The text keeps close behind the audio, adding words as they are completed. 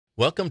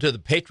Welcome to the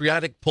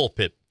Patriotic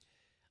Pulpit.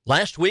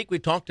 Last week we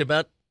talked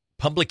about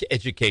public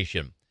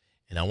education,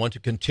 and I want to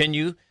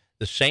continue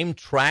the same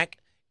track,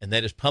 and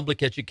that is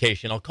public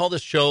education. I'll call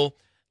this show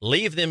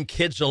Leave Them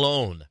Kids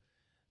Alone,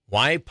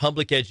 Why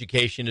Public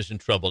Education is in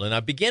Trouble. And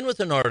I begin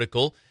with an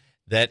article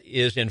that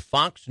is in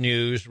Fox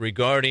News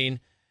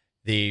regarding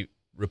the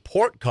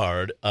report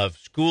card of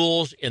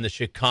schools in the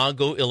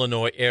Chicago,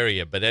 Illinois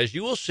area. But as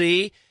you will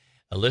see,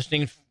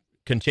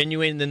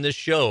 continuing in this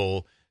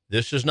show,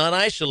 this is not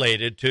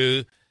isolated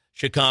to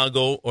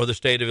Chicago or the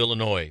state of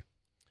Illinois.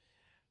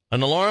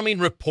 An alarming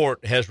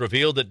report has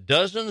revealed that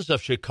dozens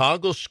of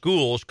Chicago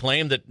schools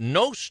claim that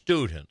no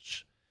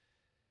students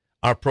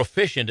are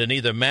proficient in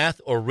either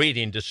math or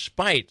reading,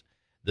 despite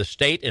the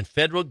state and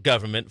federal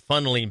government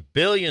funneling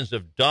billions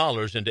of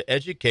dollars into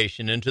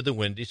education into the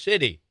Windy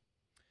City.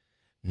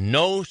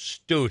 No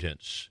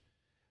students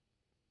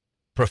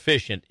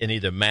proficient in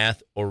either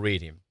math or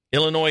reading.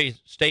 Illinois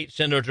State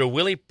Senator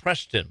Willie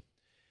Preston,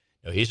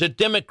 now, he's a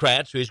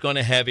Democrat, so he's going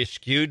to have a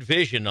skewed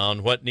vision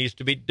on what needs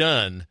to be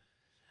done.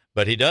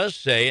 But he does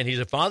say, and he's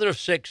a father of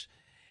 6,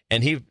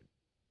 and he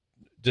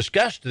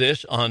discussed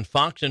this on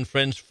Fox and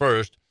Friends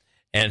First,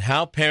 and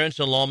how parents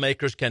and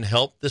lawmakers can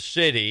help the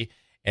city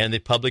and the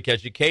public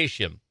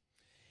education.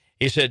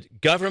 He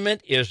said,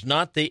 government is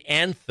not the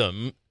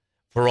anthem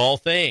for all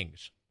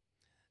things.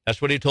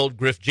 That's what he told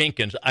Griff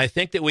Jenkins. I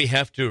think that we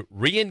have to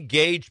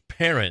re-engage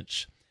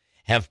parents,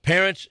 have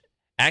parents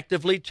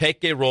actively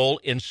take a role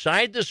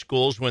inside the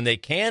schools when they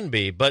can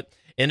be. But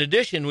in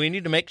addition, we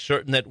need to make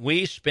certain that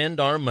we spend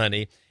our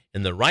money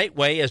in the right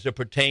way as it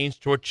pertains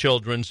to our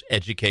children's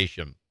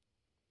education.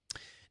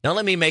 Now,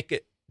 let me make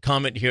a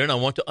comment here, and I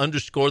want to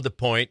underscore the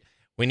point.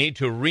 We need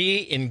to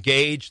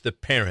re-engage the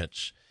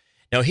parents.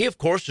 Now, he, of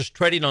course, is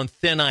treading on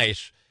thin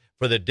ice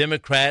for the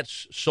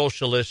Democrats,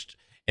 socialists,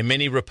 and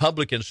many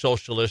Republican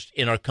socialists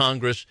in our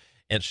Congress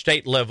at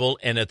state level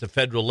and at the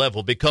federal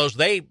level, because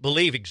they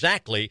believe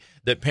exactly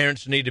that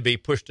parents need to be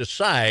pushed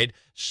aside,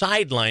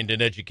 sidelined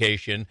in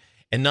education,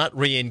 and not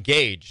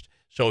re-engaged.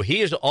 So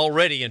he is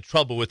already in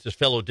trouble with his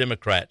fellow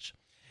Democrats.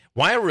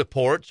 Wire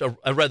reports, or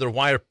rather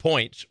Wire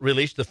Points,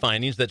 released the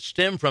findings that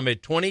stem from a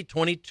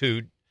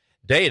 2022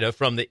 data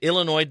from the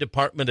Illinois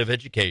Department of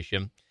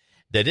Education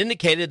that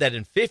indicated that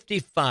in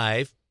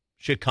 55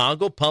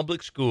 Chicago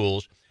public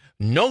schools,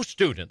 no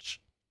students,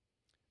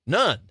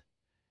 none,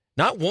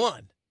 not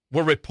one,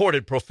 were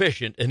reported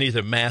proficient in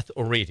either math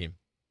or reading.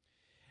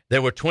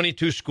 There were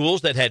 22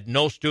 schools that had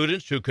no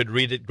students who could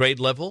read at grade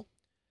level.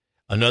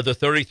 Another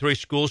 33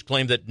 schools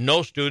claimed that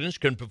no students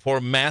can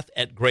perform math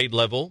at grade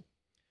level.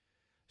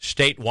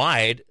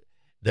 Statewide,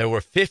 there were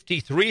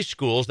 53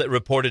 schools that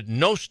reported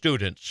no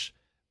students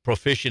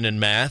proficient in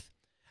math.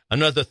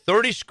 Another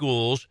 30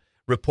 schools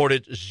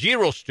reported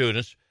 0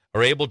 students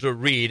are able to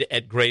read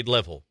at grade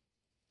level.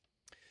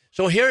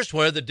 So here's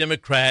where the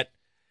Democrat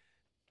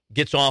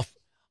gets off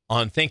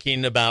on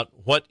thinking about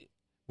what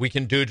we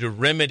can do to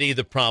remedy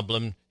the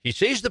problem. He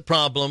sees the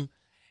problem,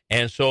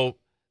 and so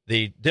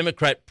the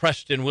Democrat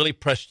Willie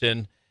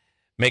Preston,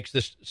 makes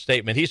this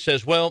statement. He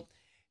says,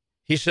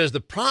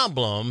 the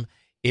problem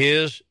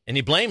is, and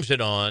he blames it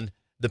on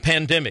the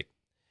pandemic.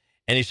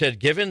 And he said,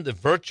 given the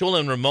virtual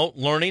and remote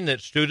learning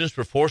that students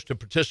were forced to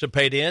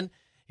participate in,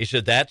 he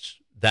said, that's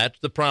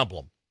the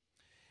problem.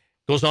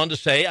 Goes on to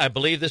say, I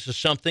believe this is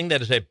something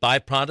that is a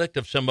byproduct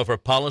of some of our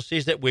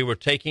policies that we were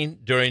taking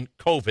during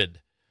COVID.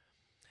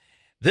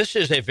 This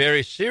is a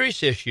very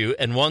serious issue,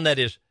 and one that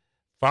is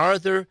one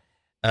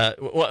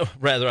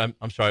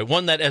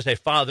that as a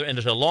father and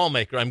as a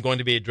lawmaker, I'm going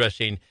to be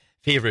addressing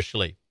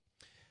feverishly.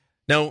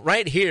 Now,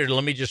 right here,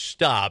 let me just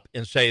stop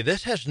and say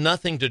this has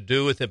nothing to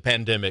do with the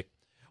pandemic,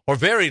 or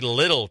very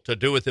little to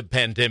do with the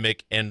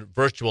pandemic and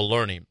virtual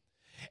learning.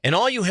 And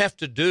all you have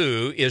to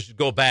do is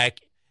go back,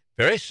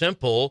 very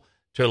simple,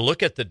 to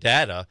look at the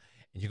data,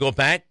 and you go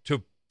back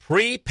to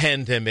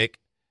pre-pandemic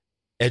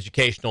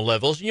educational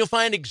levels, and you'll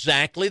find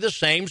exactly the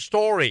same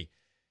story.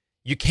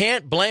 You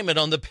can't blame it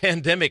on the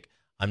pandemic.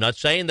 I'm not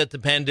saying that the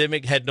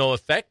pandemic had no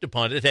effect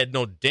upon it. It had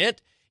no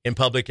dent in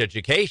public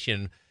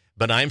education,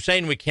 but I'm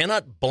saying we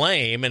cannot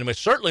blame, and we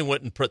certainly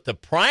wouldn't put the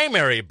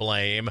primary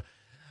blame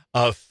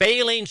of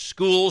failing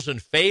schools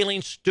and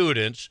failing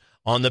students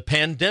on the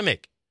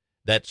pandemic.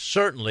 That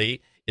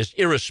certainly is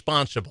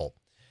irresponsible.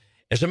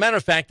 As a matter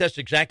of fact, that's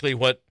exactly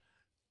what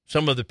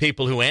some of the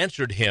people who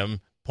answered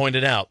him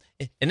pointed out.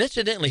 And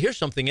incidentally, here's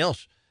something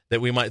else that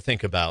we might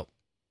think about.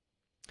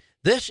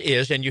 This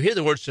is, and you hear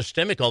the word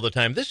systemic all the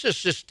time, this is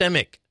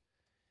systemic.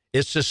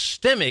 It's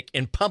systemic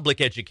in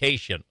public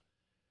education.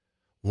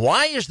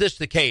 Why is this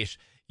the case?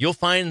 You'll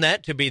find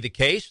that to be the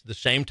case, the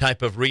same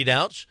type of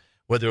readouts,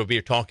 whether it be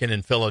you're talking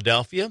in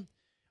Philadelphia,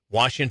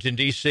 Washington,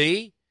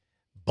 D.C.,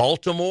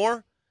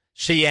 Baltimore,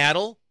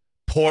 Seattle,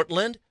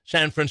 Portland,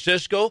 San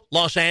Francisco,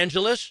 Los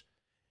Angeles.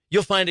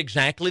 You'll find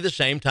exactly the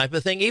same type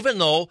of thing, even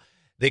though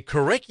the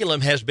curriculum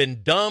has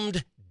been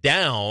dumbed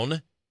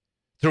down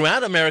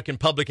throughout American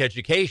public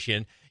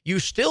education. You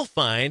still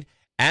find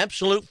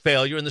absolute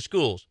failure in the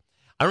schools.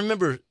 I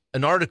remember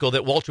an article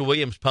that Walter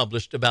Williams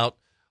published about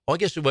I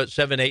guess it was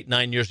 7, 8,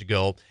 9 years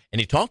ago, and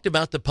he talked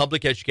about the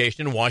public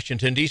education in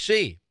Washington,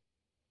 D.C.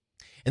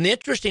 And the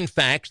interesting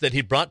facts that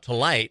he brought to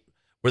light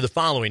were the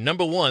following.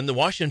 Number one, the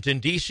Washington,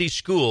 D.C.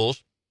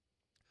 schools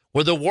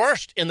were the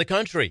worst in the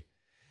country.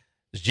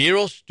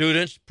 0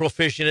 students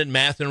proficient in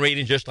math and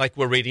reading, just like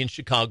we're reading in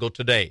Chicago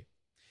today.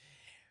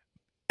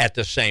 At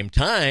the same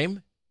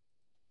time,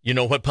 you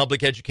know what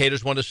public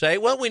educators want to say?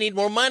 Well, we need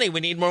more money.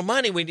 We need more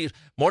money. We need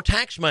more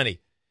tax money.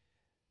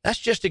 That's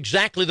just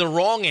exactly the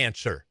wrong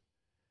answer.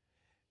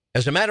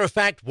 As a matter of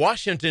fact,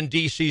 Washington,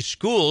 D.C.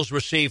 schools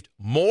received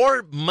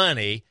more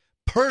money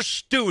per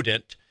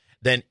student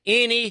than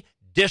any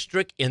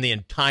district in the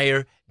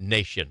entire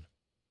nation.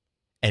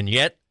 And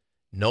yet,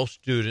 no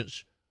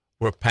students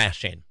were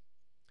passing.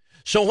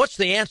 So what's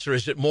the answer?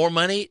 Is it more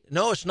money?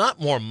 No, it's not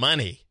more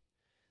money.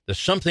 There's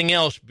something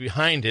else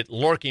behind it,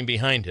 lurking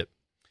behind it.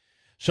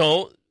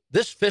 So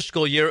this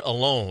fiscal year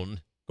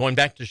alone, going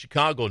back to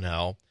Chicago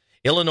now,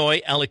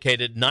 Illinois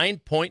allocated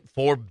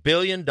 $9.4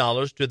 billion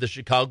to the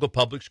Chicago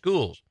public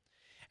schools.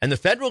 And the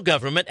federal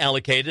government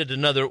allocated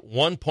another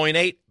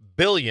 $1.8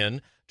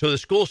 billion to the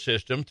school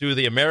system through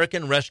the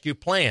American Rescue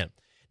Plan.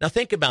 Now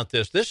think about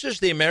this. This is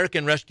the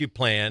American Rescue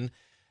Plan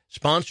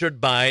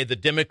sponsored by the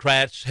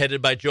Democrats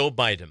headed by Joe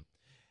Biden.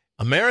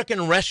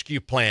 American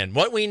Rescue Plan.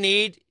 What we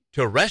need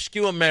to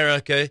rescue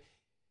America,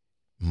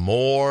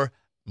 more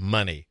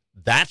money.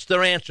 That's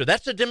their answer.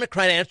 That's the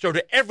Democrat answer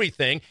to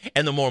everything.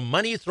 And the more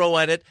money you throw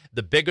at it,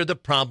 the bigger the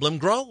problem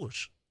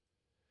grows.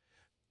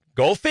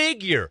 Go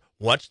figure.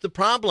 What's the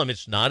problem?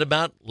 It's not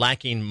about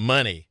lacking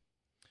money.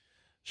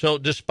 So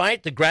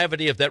despite the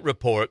gravity of that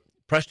report,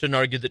 Preston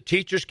argued that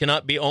teachers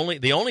cannot be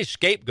the only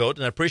scapegoat,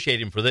 and I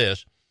appreciate him for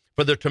this,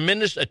 for the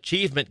tremendous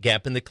achievement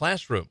gap in the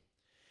classroom.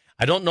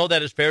 I don't know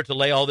that it's fair to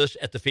lay all this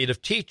at the feet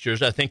of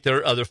teachers. I think there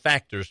are other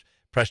factors,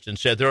 Preston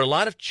said. There are a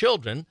lot of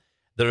children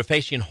that are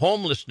facing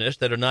homelessness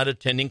that are not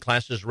attending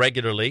classes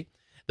regularly.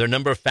 There are a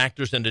number of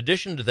factors in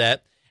addition to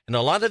that, and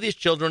a lot of these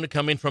children are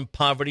coming from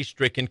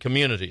poverty-stricken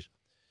communities.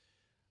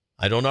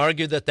 I don't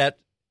argue that that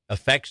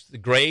affects the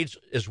grades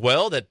as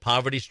well, that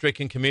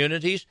poverty-stricken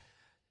communities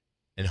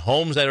and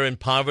homes that are in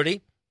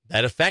poverty,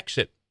 that affects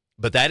it.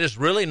 But that is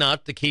really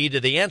not the key to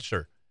the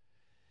answer.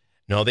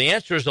 No, the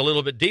answer is a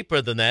little bit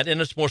deeper than that, and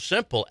it's more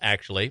simple,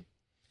 actually.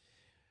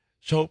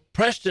 So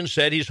Preston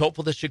said he's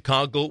hopeful that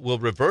Chicago will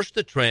reverse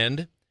the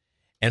trend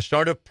and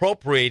start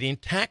appropriating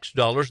tax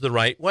dollars the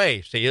right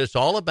way. See, it's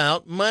all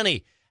about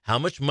money, how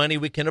much money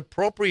we can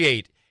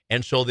appropriate.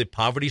 And so the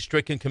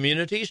poverty-stricken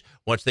communities,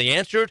 what's the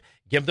answer?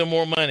 Give them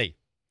more money.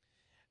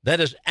 That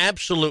is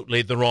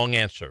absolutely the wrong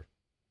answer.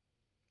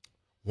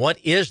 What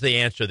is the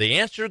answer? The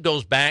answer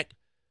goes back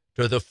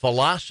to the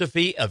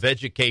philosophy of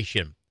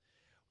education.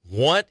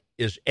 What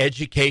is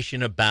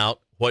education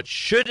about? What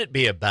should it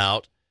be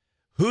about?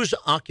 Whose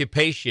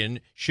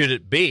occupation should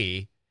it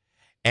be?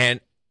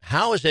 And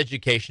how is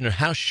education, or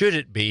how should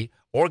it be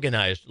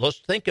organized? Let's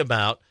think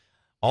about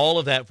all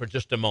of that for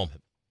just a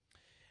moment.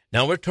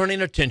 Now we're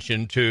turning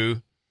attention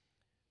to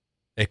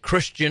a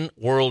Christian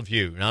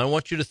worldview. Now I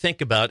want you to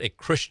think about a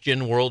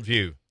Christian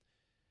worldview.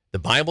 The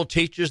Bible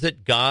teaches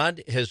that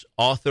God has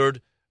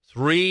authored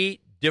 3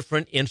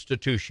 different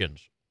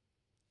institutions.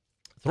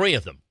 3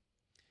 of them.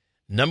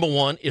 Number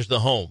 1 is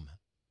the home.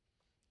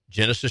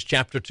 Genesis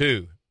chapter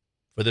 2.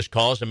 For this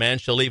cause a man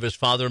shall leave his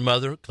father and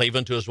mother, cleave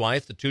unto his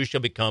wife, the two shall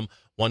become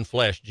one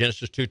flesh.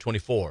 Genesis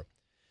 2:24.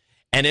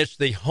 And it's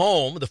the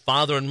home, the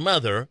father and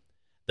mother,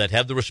 that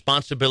have the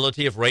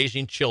responsibility of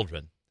raising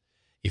children.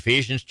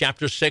 Ephesians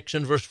chapter 6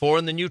 and verse 4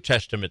 in the New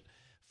Testament.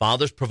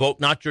 Fathers,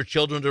 provoke not your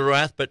children to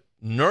wrath, but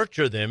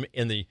nurture them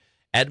in the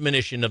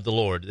admonition of the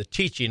Lord, the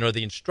teaching or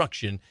the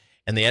instruction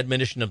and the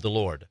admonition of the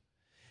Lord.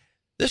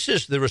 This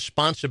is the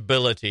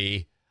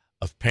responsibility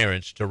of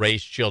parents to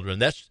raise children.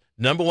 That's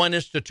number 1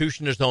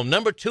 institution is the home.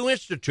 Number 2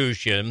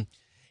 institution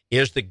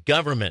is the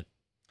government.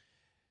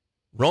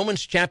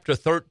 Romans chapter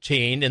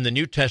 13 in the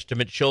New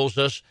Testament shows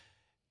us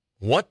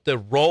what the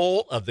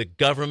role of the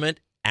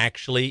government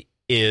actually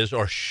is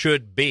or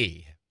should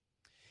be.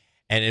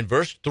 And in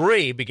verse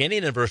 3,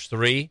 beginning in verse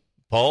 3,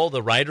 Paul,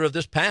 the writer of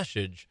this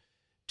passage,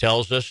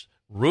 tells us,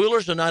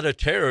 rulers are not a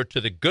terror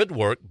to the good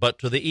work, but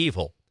to the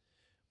evil.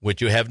 Would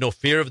you have no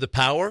fear of the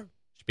power?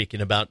 Speaking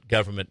about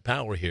government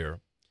power here.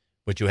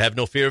 Would you have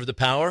no fear of the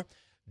power?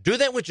 Do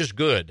that which is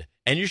good,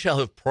 and you shall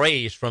have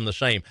praise from the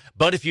same.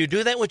 But if you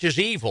do that which is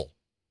evil,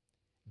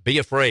 be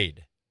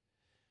afraid.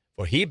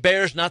 For he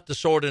bears not the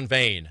sword in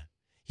vain.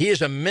 He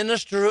is a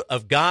minister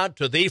of God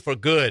to thee for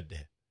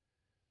good.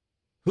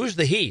 Who's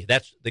the he?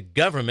 That's the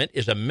government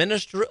is a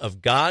minister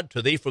of God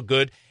to thee for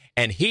good,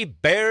 and he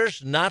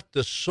bears not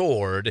the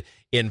sword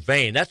in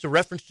vain. That's a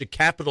reference to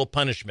capital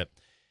punishment.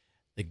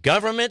 The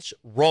government's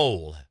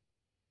role,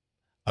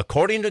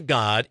 according to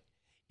God,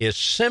 is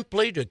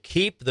simply to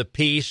keep the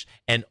peace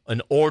and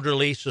an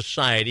orderly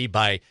society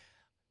by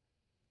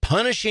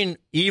punishing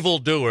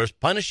evildoers,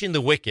 punishing the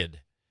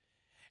wicked,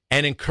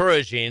 and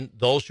encouraging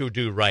those who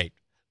do right.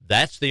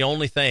 That's the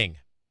only thing.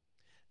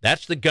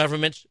 That's the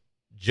government's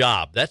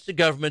job. That's the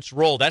government's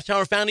role. That's how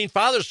our founding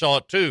fathers saw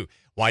it, too.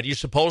 Why do you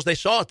suppose they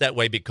saw it that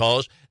way?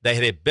 Because they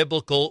had a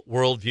biblical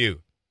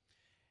worldview.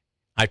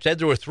 I said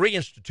there were three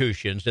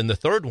institutions, and the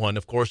third one,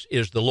 of course,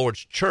 is the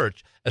Lord's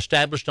church,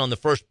 established on the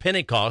first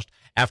Pentecost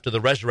after the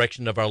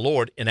resurrection of our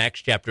Lord in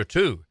Acts chapter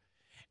 2.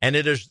 And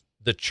it is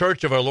the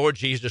church of our Lord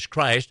Jesus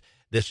Christ,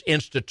 this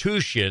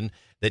institution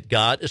that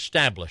God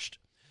established.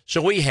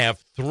 So we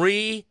have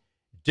three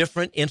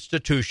different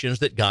institutions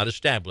that God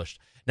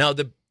established. Now,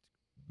 the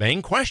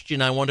main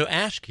question I want to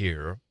ask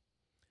here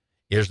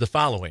is the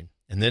following.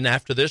 And then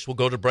after this, we'll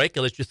go to break.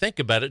 I'll let you think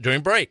about it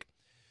during break.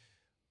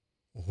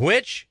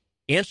 Which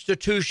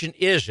institution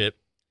is it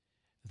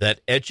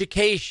that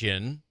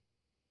education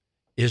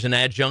is an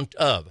adjunct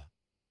of?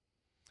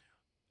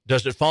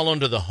 Does it fall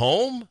under the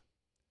home?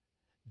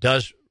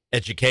 Does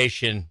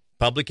education,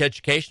 public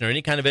education, or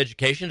any kind of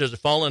education, does it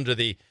fall under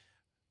the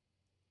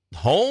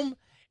home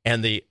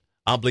and the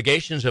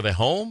obligations of a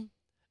home?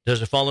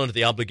 Does it fall under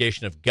the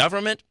obligation of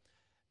government?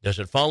 Does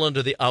it fall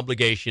under the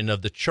obligation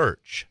of the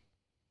church?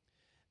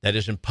 That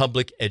is in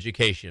public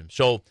education.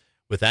 So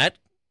with that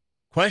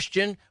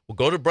question, we'll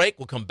go to break.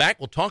 We'll come back.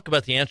 We'll talk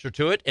about the answer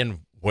to it and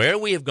where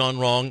we have gone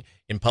wrong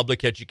in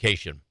public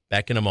education.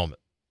 Back in a moment.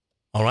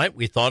 All right,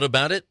 we thought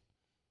about it.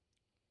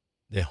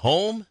 The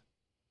home,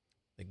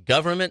 the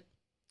government,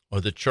 or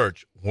the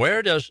church.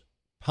 Where does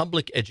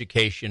public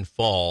education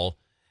fall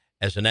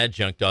as an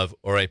adjunct of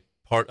or a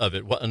part of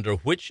it? Under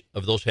which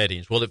of those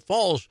headings? Well, it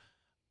falls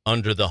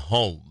under the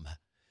home.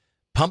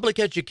 Public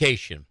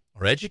education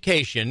or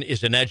education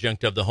is an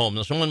adjunct of the home.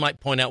 Now, someone might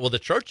point out, well, the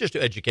church is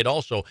to educate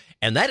also,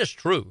 and that is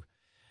true.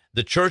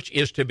 The church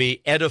is to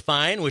be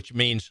edifying, which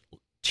means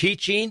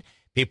teaching.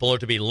 People are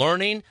to be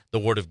learning the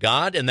Word of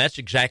God, and that's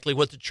exactly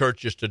what the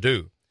church is to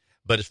do.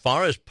 But as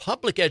far as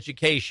public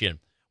education,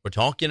 we're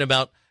talking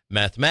about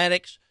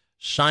mathematics,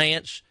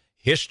 science,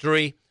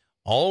 history,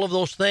 all of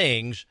those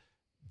things,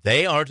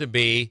 they are to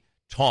be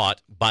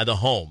taught by the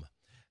home.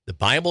 The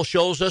Bible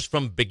shows us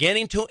from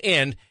beginning to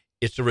end,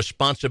 it's the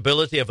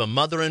responsibility of a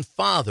mother and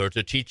father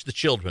to teach the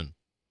children.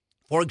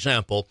 For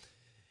example,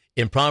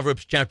 in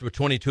Proverbs chapter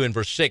 22 and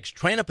verse 6,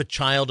 train up a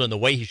child in the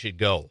way he should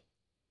go,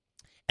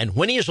 and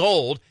when he is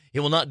old, he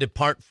will not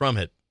depart from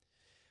it.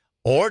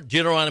 Or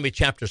Deuteronomy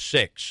chapter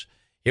 6,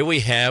 here we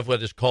have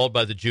what is called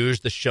by the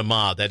Jews the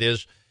Shema, that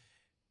is,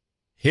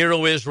 Hear,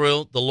 O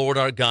Israel, the Lord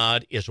our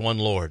God is one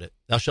Lord.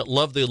 Thou shalt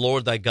love the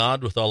Lord thy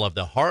God with all of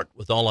thy heart,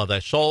 with all of thy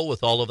soul,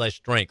 with all of thy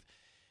strength.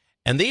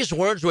 And these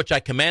words which I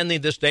command thee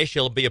this day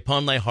shall be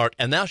upon thy heart,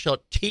 and thou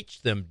shalt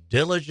teach them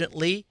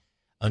diligently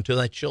unto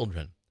thy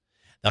children.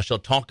 Thou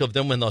shalt talk of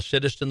them when thou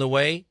sittest in the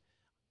way,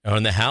 or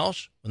in the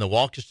house, when thou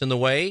walkest in the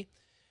way.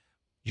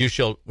 You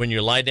shall, when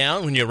you lie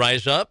down, when you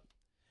rise up,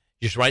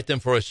 you shall write them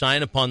for a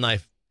sign upon thy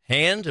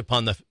hand,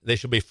 they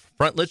shall be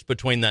frontlets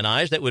between thine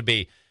eyes. That would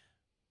be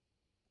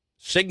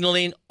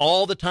signaling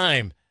all the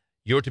time.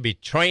 You're to be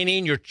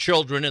training your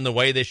children in the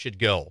way they should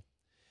go.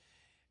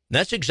 And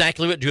that's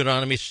exactly what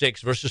Deuteronomy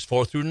 6, verses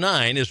 4 through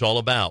 9 is all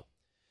about.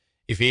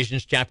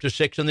 Ephesians chapter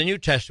 6 in the New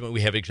Testament, we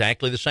have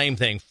exactly the same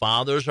thing.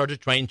 Fathers are to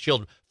train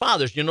children.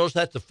 Fathers, you notice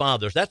that's the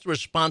fathers. That's the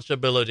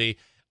responsibility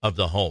of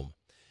the home.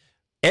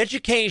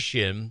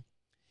 Education,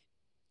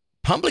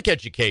 public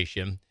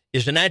education,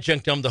 is an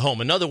adjunct of the home.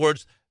 In other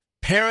words,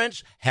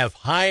 parents have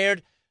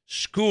hired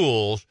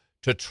schools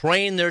to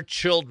train their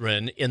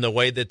children in the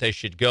way that they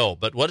should go.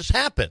 But what has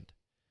happened?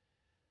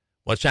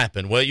 What's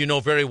happened? Well, you know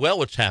very well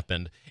what's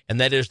happened, and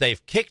that is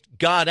they've kicked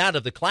God out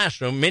of the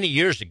classroom many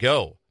years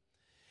ago.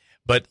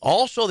 But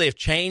also they've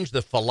changed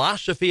the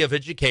philosophy of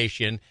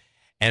education,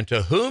 and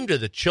to whom do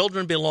the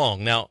children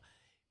belong? Now,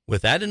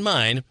 with that in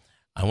mind,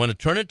 I want to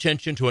turn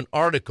attention to an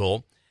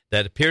article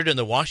that appeared in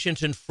the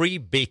Washington Free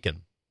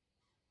Beacon.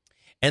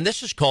 And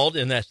this is called,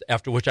 and that's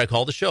after which I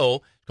call the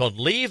show, called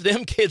Leave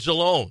Them Kids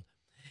Alone.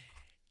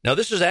 Now,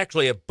 this is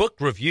actually a book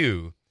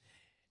review,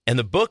 and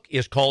the book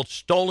is called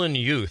Stolen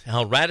Youth,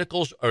 How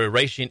Radicals Are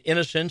Erasing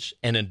Innocence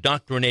and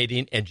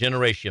Indoctrinating a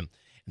Generation.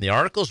 And the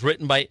article is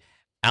written by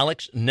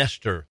Alex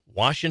Nestor,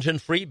 Washington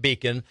Free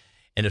Beacon,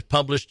 and is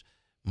published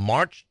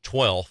March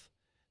 12th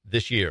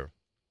this year.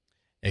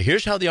 Now,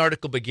 here's how the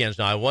article begins.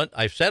 Now,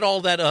 I've set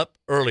all that up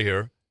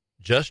earlier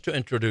just to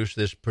introduce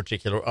this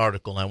particular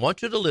article. And I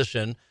want you to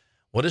listen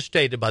what is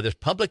stated by this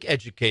public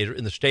educator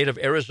in the state of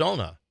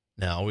Arizona.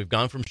 Now, we've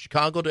gone from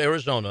Chicago to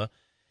Arizona,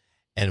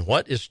 and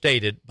what is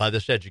stated by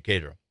this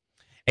educator.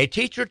 A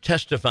teacher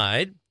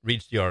testified,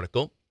 reads the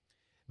article,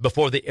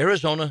 before the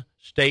Arizona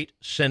State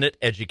Senate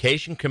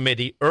Education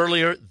Committee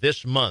earlier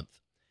this month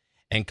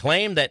and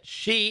claimed that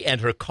she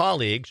and her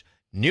colleagues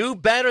knew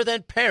better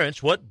than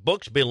parents what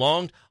books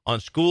belonged on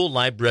school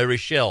library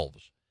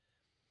shelves.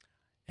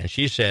 And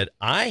she said,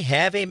 I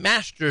have a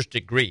master's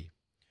degree.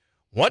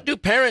 What do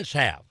parents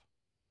have?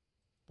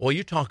 Well,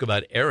 you talk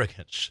about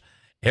arrogance.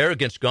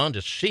 Arrogance gone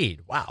to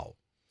seed. Wow.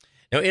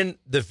 Now, in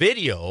the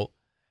video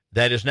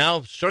that is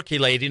now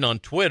circulating on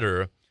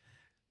Twitter,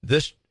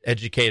 this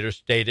educator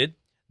stated,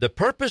 the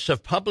purpose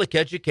of public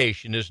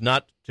education is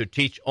not to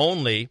teach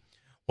only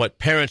what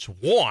parents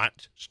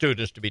want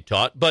students to be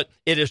taught, but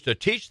it is to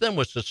teach them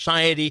what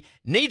society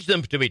needs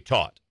them to be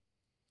taught.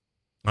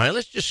 All right,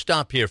 let's just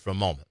stop here for a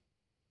moment.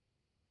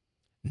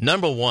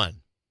 Number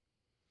one,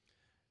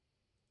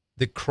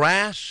 the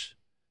crass,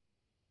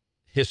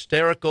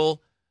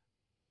 hysterical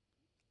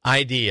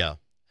idea,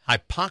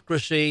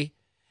 hypocrisy,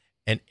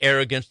 and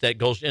arrogance that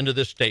goes into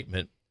this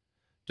statement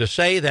to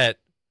say that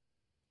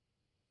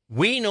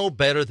we know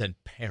better than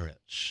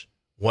parents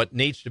what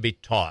needs to be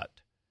taught.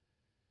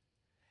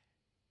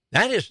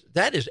 That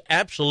is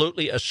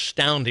absolutely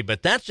astounding,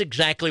 but that's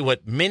exactly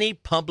what many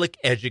public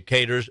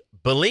educators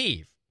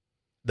believe,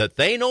 that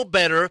they know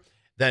better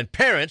than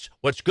parents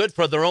what's good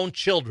for their own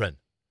children.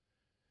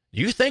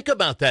 You think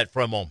about that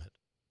for a moment.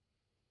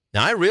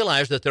 Now, I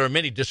realize that there are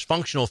many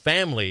dysfunctional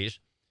families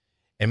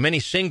and many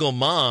single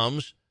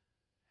moms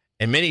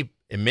and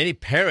many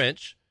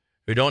parents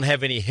who don't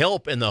have any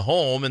help in the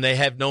home, and they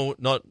have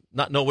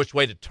not know which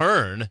way to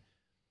turn.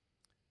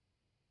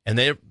 And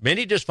there are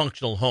many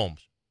dysfunctional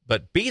homes.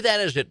 But be that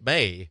as it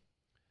may,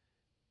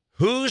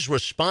 whose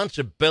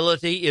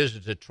responsibility is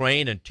it to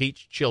train and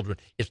teach children?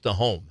 It's the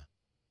home.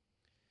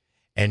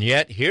 And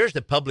yet, here's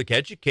the public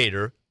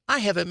educator. I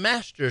have a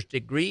master's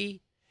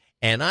degree,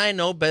 and I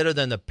know better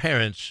than the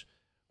parents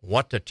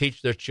what to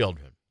teach their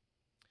children.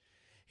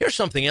 Here's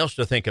something else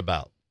to think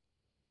about.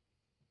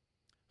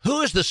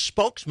 Who is the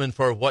spokesman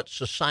for what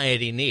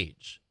society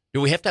needs?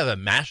 Do we have to have a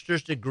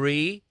master's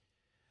degree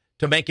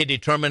to make a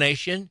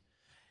determination?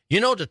 You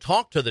know, to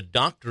talk to the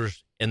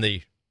doctors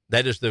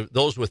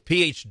those with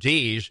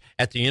PhDs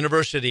at the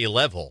university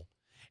level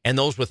and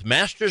those with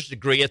master's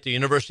degree at the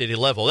university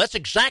level, that's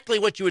exactly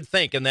what you would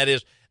think, and that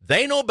is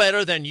they know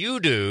better than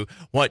you do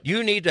what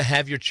you need to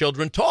have your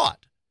children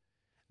taught.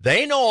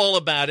 They know all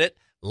about it.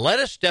 Let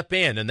us step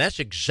in, and that's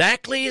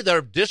exactly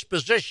their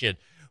disposition.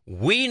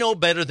 We know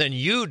better than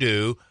you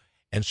do,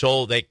 and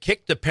so they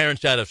kick the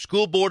parents out of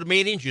school board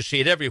meetings. You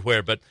see it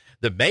everywhere, but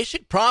the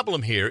basic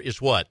problem here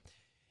is what?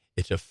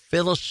 It's a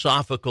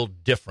philosophical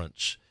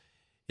difference.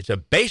 It's a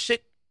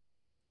basic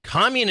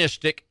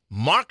communistic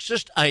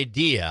Marxist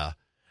idea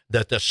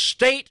that the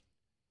state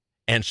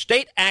and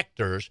state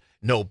actors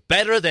know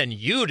better than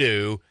you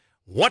do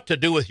what to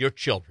do with your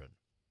children.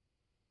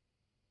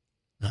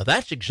 Now,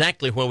 that's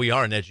exactly where we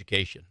are in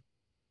education.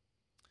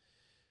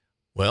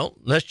 Well,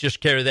 let's just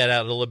carry that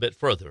out a little bit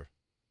further.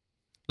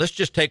 Let's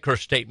just take her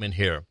statement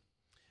here.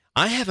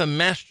 I have a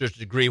master's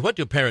degree. What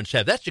do parents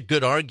have? That's a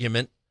good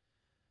argument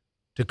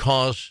to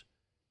cause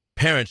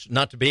parents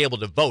not to be able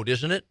to vote,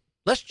 isn't it?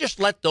 Let's just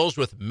let those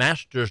with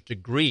master's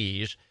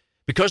degrees,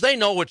 because they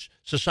know what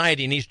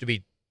society needs to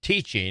be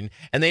teaching,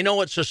 and they know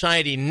what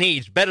society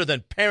needs better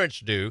than parents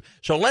do.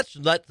 So let's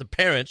let the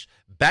parents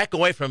back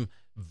away from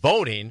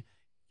voting,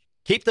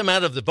 keep them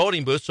out of the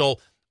voting booth, so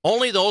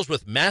only those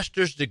with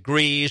master's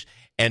degrees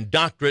and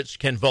doctorates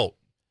can vote.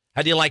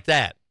 How do you like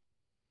that?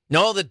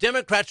 No, the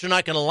Democrats are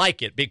not going to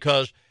like it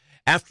because,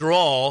 after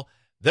all,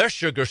 their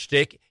sugar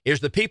stick is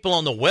the people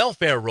on the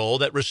welfare roll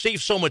that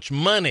receive so much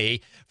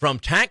money from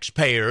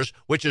taxpayers,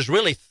 which is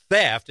really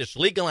theft. It's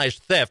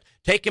legalized theft,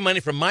 taking money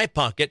from my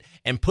pocket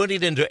and putting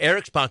it into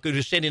Eric's pocket,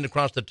 who's sitting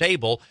across the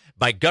table,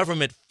 by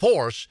government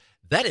force.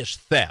 That is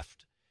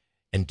theft.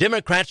 And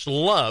Democrats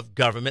love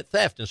government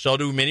theft, and so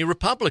do many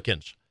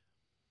Republicans.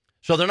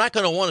 So they're not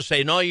going to want to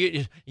say, no,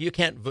 you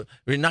can't,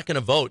 you're not going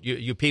to vote,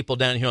 you people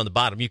down here on the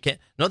bottom. You can't.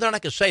 No, they're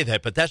not going to say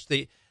that, but that's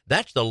the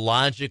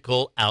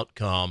logical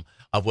outcome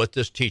of what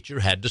this teacher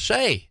had to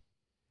say.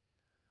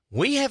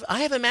 I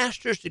have a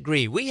master's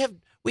degree. We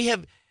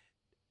have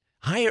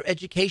higher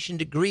education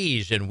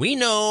degrees, and we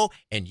know,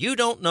 and you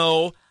don't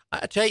know.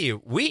 I tell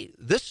you,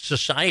 this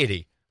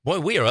society, boy,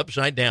 we are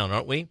upside down,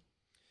 aren't we?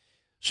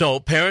 So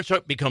parents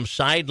become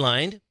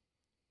sidelined,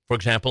 for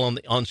example, on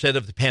the onset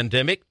of the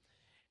pandemic,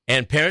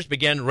 and parents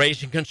began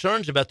raising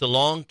concerns about the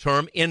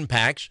long-term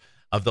impacts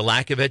of the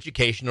lack of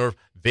education or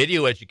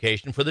video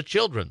education for the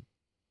children.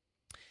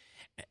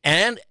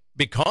 And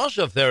because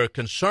of their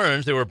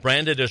concerns, they were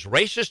branded as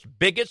racist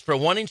bigots for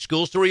wanting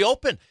schools to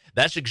reopen.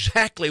 That's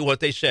exactly what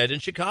they said in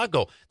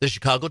Chicago. The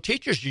Chicago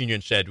Teachers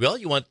Union said, well,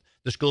 you want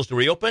the schools to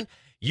reopen?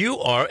 You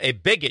are a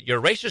bigot. You're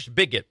a racist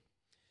bigot.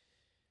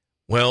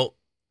 Well,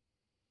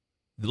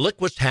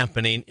 look what's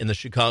happening in the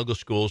Chicago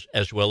schools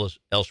as well as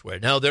elsewhere.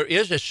 Now, there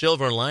is a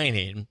silver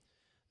lining.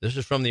 This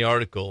is from the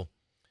article.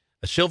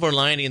 A silver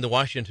lining the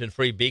Washington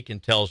Free Beacon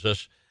tells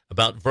us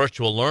about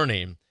virtual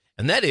learning,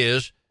 and that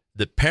is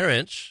that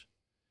parents,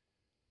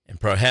 and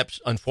perhaps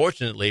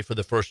unfortunately for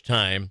the first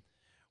time,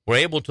 were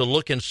able to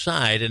look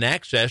inside and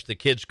access the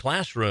kids'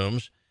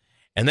 classrooms,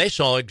 and they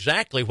saw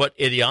exactly what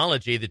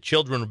ideology the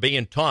children were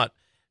being taught: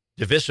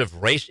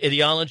 divisive race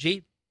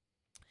ideology,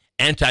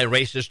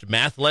 anti-racist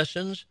math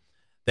lessons.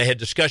 They had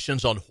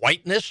discussions on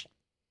whiteness,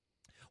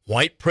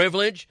 white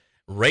privilege,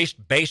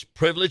 race-based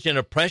privilege and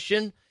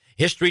oppression,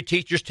 history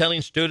teachers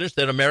telling students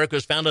that America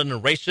is founded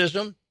on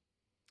racism.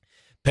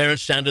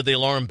 Parents sounded the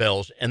alarm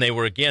bells, and they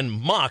were again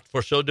mocked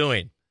for so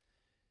doing.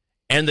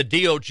 And the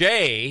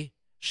DOJ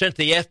sent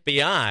the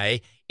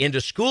FBI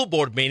into school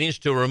board meetings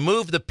to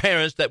remove the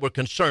parents that were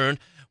concerned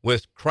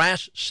with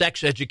crass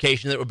sex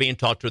education that were being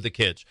taught to the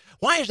kids.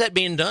 Why is that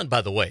being done,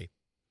 by the way?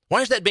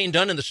 Why is that being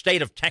done in the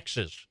state of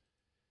Texas?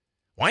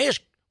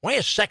 Why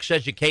is sex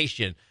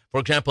education,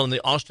 for example, in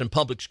the Austin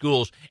public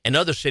schools and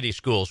other city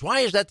schools, why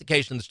is that the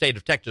case in the state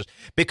of Texas?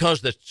 Because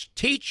the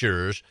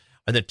teachers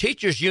and the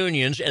teachers'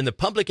 unions and the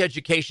public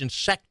education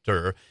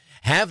sector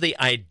have the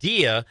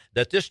idea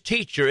that this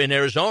teacher in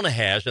Arizona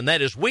has, and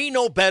that is, we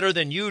know better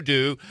than you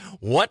do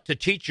what to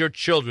teach your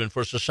children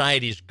for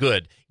society's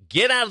good.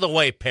 Get out of the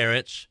way,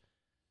 parents.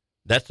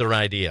 That's their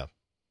idea.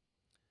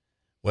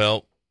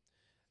 Well,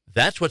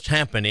 that's what's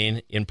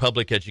happening in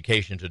public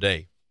education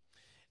today.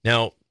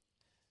 Now,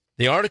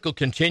 the article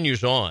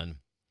continues on.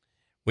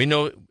 We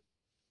know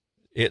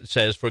it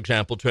says, for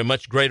example, to a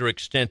much greater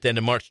extent than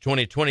in March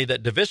 2020,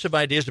 that divisive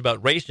ideas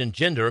about race and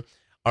gender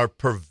are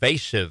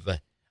pervasive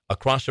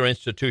across our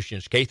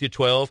institutions, K through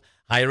 12,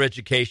 higher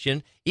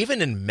education,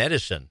 even in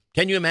medicine.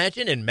 Can you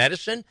imagine? In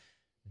medicine,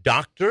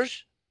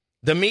 doctors,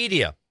 the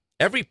media,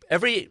 every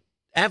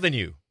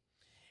avenue.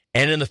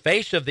 And in the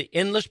face of the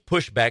endless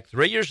pushback,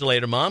 3 years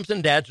later, moms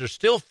and dads are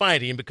still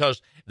fighting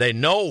because they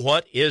know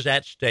what is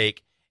at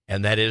stake,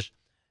 and that is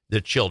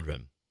the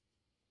children.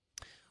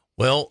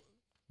 Well,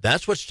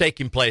 that's what's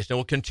taking place. Now,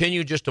 we'll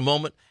continue just a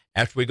moment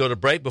after we go to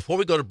break. Before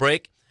we go to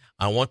break,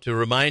 I want to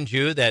remind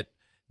you that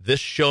this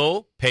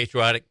show,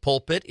 Patriotic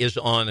Pulpit, is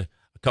on a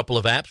couple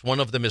of apps. One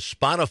of them is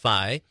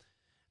Spotify.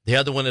 The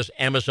other one is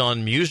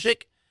Amazon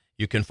Music.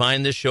 You can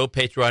find this show,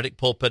 Patriotic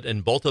Pulpit, in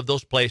both of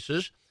those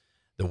places.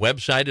 The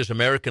website is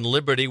American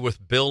Liberty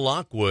with Bill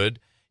Lockwood.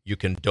 You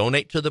can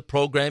donate to the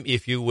program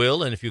if you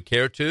will and if you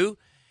care to,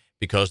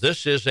 because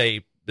this is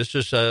a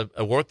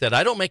work that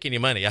I don't make any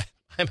money.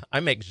 I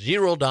make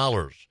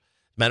 $0.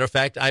 Matter of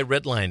fact, I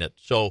redline it.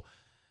 So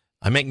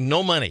I make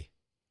no money,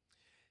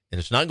 and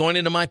it's not going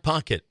into my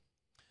pocket.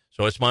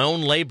 So it's my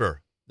own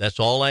labor. That's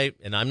all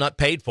and I'm not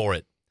paid for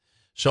it.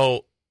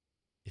 So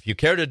if you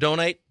care to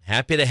donate,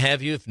 happy to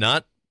have you. If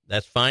not,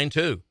 that's fine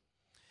too.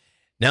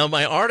 Now,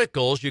 my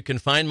articles, you can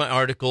find my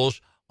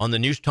articles on the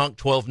News Talk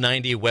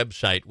 1290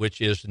 website,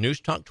 which is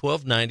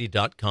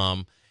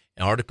newstalk1290.com.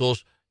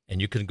 Articles,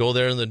 and you can go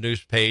there on the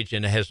news page,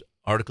 and it has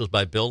articles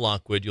by Bill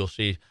Lockwood. You'll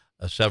see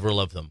several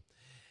of them.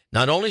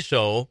 Not only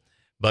so,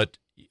 but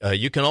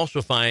you can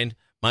also find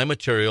my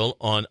material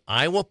on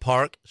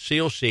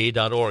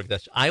iowaparkcoc.org.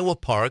 That's Iowa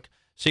Park.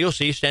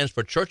 COC stands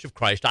for Church of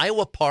Christ.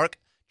 Iowa Park,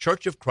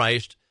 Church of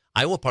Christ,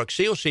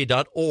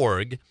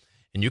 iowaparkcoc.org.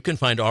 And you can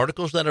find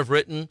articles that I've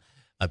written,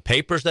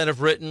 papers that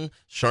I've written,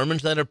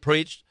 sermons that I've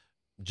preached,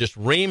 just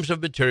reams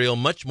of material,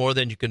 much more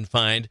than you can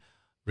find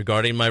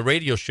regarding my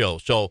radio show.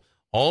 So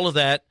all of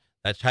that,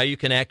 that's how you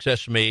can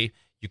access me.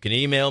 You can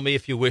email me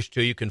if you wish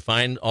to. You can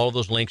find all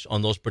those links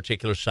on those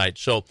particular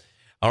sites. So,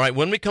 all right,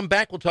 when we come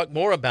back, we'll talk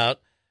more about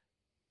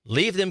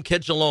leave them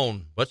kids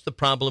alone. What's the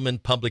problem in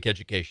public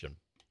education?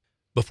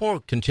 Before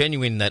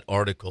continuing that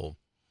article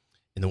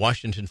in the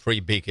Washington Free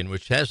Beacon,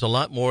 which has a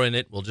lot more in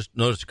it, we'll just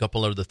notice a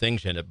couple of the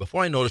things in it.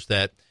 Before I notice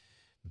that,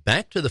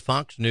 back to the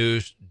Fox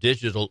News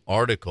digital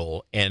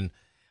article, and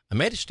I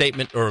made a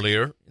statement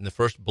earlier in the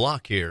first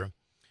block here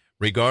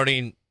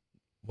regarding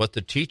what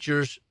the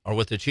teachers, or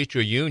what the teacher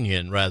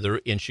union, rather,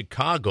 in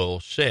Chicago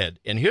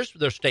said. And here's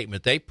their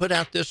statement. They put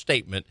out this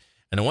statement,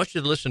 and I want you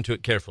to listen to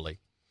it carefully.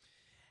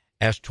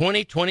 As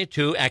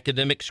 2022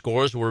 academic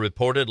scores were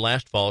reported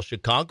last fall,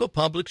 Chicago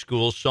Public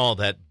Schools saw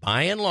that,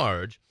 by and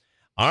large,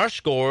 our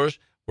scores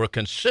were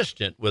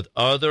consistent with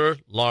other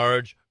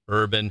large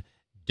urban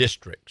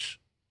districts.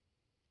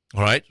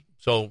 All right,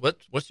 so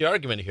what's the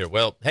argument here?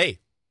 Well, hey,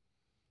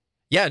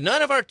 yeah,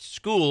 none of our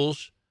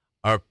schools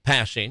are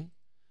passing.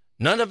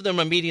 None of them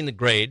are meeting the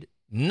grade.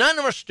 None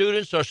of our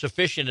students are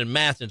sufficient in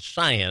math and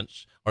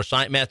science, or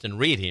math and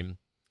reading.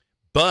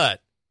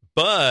 But,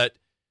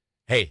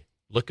 hey,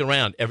 look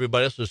around.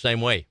 Everybody else is the same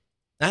way.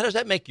 Now, how does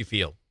that make you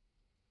feel?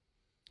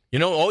 You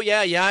know, oh,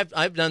 yeah,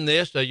 I've done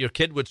this. Your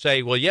kid would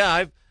say, well,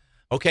 yeah,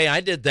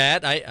 I did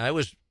that.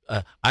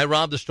 I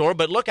robbed the store.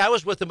 But look, I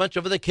was with a bunch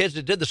of other kids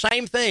that did the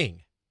same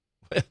thing.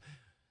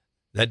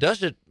 That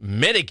doesn't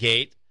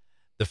mitigate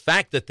the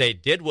fact that they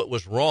did what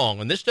was wrong.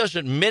 And this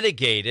doesn't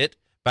mitigate it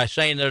by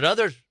saying that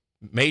other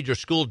major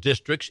school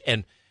districts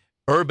and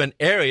urban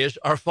areas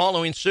are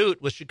following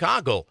suit with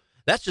Chicago.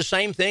 That's the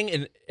same thing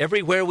in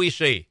everywhere we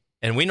see.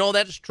 And we know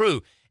that is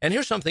true. And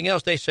here's something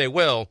else. They say,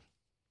 well,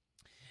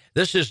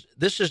 this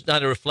is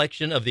not a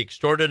reflection of the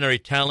extraordinary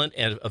talent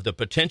and of the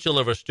potential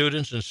of our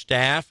students and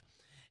staff.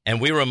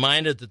 And we're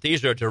reminded that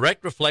these are a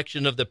direct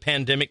reflection of the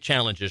pandemic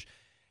challenges.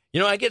 You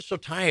know, I get so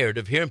tired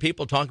of hearing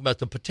people talk about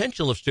the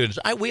potential of students.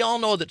 We all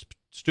know that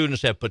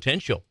students have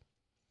potential.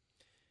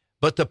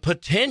 But the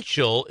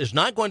potential is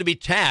not going to be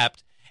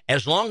tapped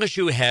as long as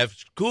you have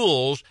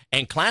schools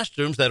and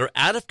classrooms that are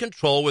out of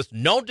control with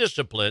no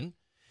discipline,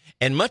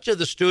 and much of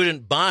the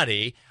student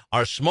body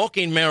are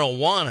smoking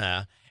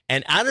marijuana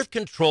and out of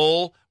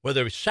control,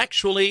 whether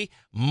sexually,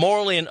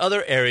 morally, in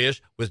other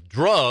areas, with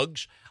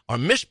drugs or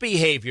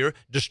misbehavior,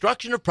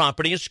 destruction of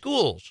property in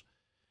schools.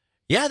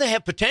 Yeah, they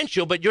have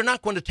potential, but you're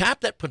not going to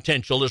tap that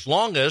potential as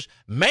long as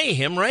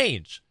mayhem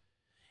reigns.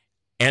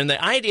 And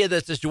the idea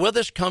that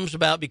this comes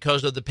about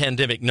because of the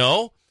pandemic,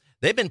 no,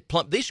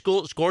 these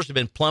school scores have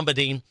been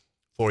plummeting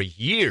for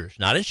years,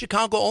 not in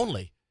Chicago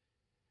only,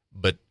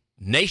 but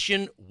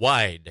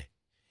nationwide.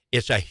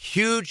 It's a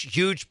huge,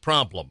 huge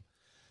problem.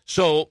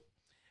 So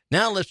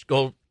now let's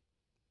go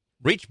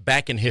reach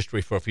back in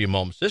history for a few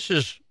moments. This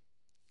is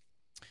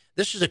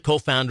a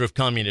co-founder of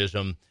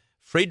communism,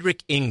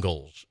 Friedrich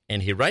Engels,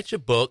 and he writes a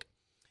book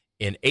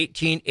in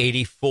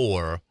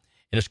 1884, and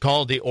it's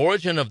called The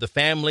Origin of the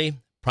Family,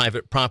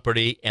 Private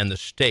Property, and the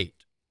State.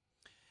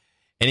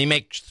 And he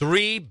makes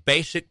three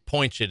basic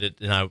points in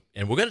it,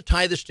 and we're going to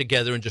tie this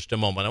together in just a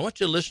moment. I want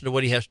you to listen to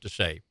what he has to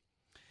say.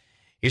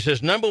 He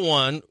says, number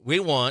one, we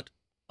want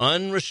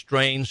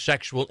unrestrained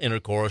sexual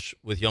intercourse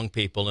with young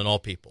people and all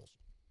peoples.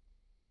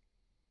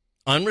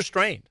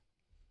 Unrestrained.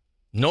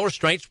 No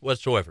restraints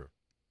whatsoever.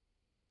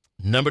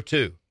 Number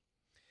two,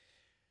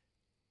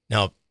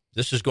 now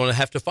this is going to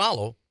have to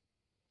follow.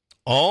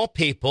 All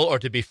people are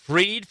to be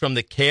freed from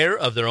the care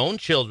of their own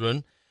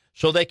children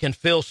so they can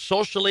fill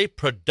socially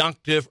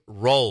productive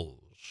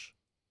roles.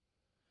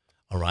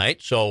 All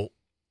right, so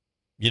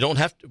we don't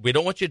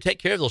want you to take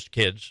care of those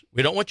kids.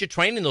 We don't want you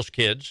training those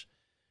kids.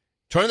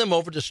 Turn them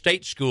over to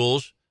state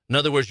schools. In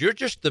other words, you're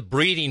just the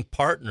breeding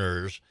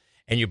partners,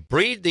 and you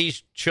breed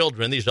these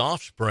children, these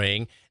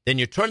offspring, then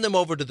you turn them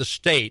over to the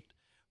state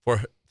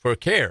for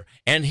care.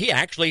 And he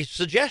actually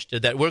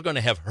suggested that we're going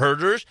to have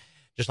herders,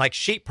 just like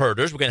sheep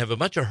herders. We're going to have a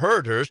bunch of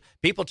herders,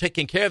 people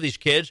taking care of these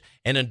kids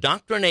and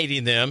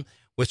indoctrinating them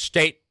with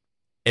state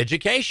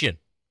education.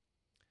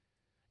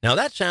 Now,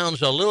 that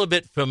sounds a little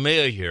bit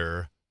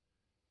familiar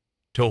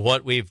to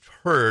what we've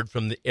heard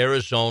from the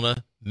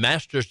Arizona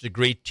master's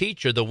degree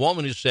teacher, the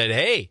woman who said,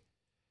 hey,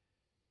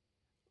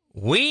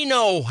 we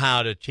know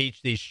how to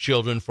teach these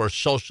children for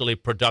socially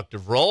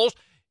productive roles.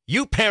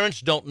 You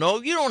parents don't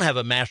know. You don't have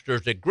a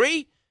master's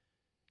degree.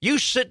 You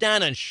sit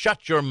down and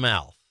shut your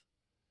mouth.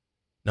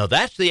 Now,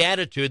 that's the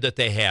attitude that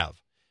they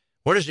have.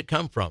 Where does it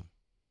come from?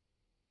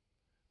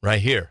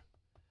 Right here.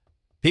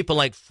 People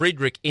like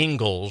Friedrich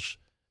Engels,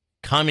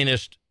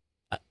 communist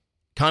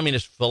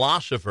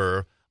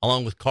philosopher,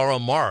 along with Karl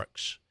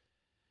Marx.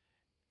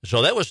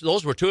 So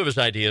those were two of his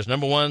ideas.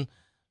 Number one,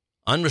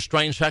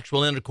 unrestrained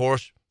sexual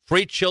intercourse,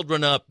 free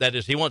children up. That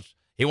is, he wants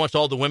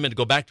all the women to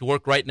go back to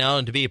work right now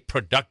and to be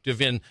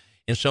productive in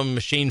some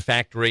machine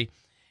factory.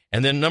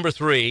 And then number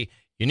three,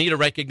 you need to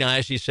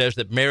recognize, he says,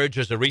 that marriage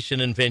is a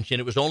recent invention.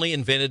 It was only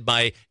invented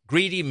by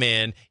greedy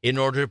men in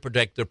order to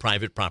protect their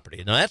private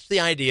property. Now, that's the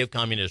idea of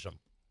communism.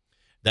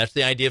 That's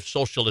the idea of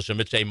socialism.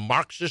 It's a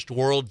Marxist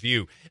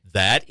worldview.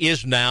 That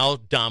is now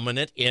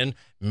dominant in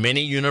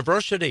many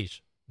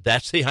universities.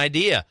 That's the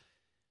idea.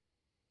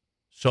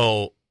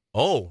 So,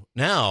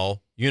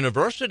 now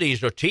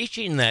universities are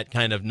teaching that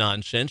kind of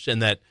nonsense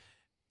and that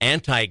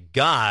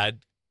anti-God,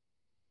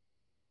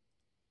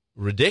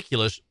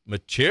 ridiculous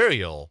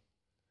material.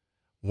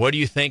 What do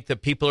you think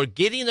that people are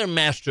getting their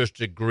master's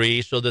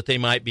degree so that they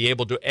might be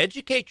able to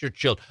educate your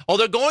children? Oh,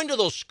 they're going to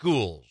those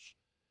schools,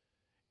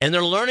 and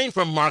they're learning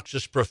from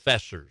Marxist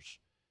professors.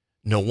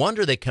 No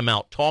wonder they come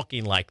out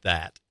talking like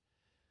that.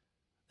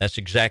 That's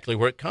exactly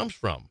where it comes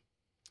from.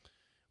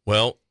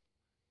 Well,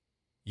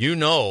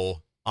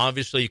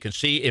 obviously you can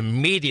see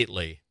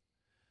immediately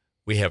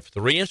we have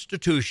three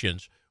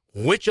institutions.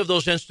 Which of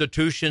those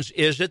institutions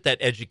is it that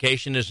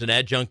education is an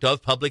adjunct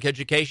of? Public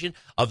education?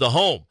 Of the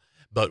home.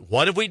 But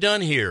what have we done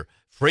here?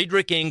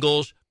 Friedrich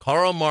Engels,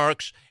 Karl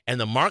Marx, and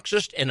the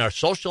Marxists and our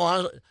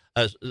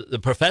the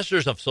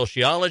professors of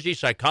sociology,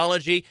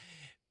 psychology,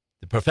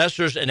 the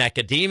professors in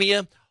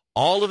academia,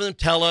 all of them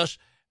tell us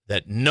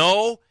that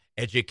no,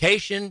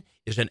 education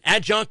is an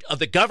adjunct of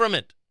the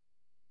government.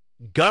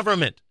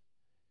 Government.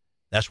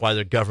 That's why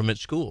they're government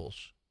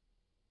schools.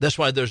 That's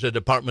why there's a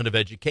Department of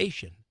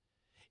Education.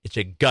 It's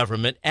a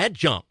government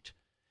adjunct.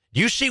 Do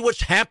you see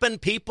what's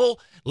happened, people?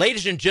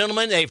 Ladies and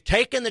gentlemen, they've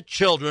taken the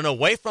children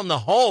away from the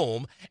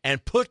home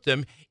and put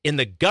them in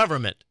the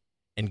government.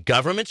 And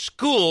government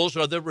schools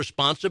are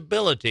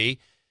responsible,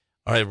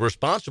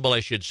 I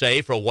should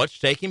say, for what's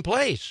taking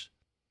place.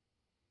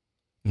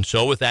 And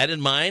so with that in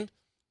mind,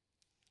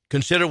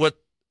 consider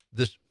what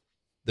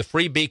the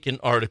Free Beacon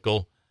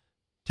article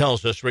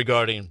tells us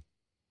regarding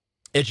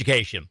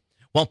education.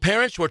 While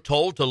parents were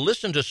told to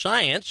listen to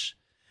science,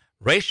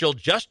 racial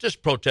justice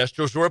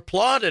protesters were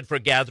applauded for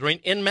gathering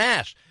en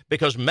masse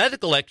because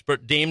medical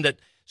experts deemed that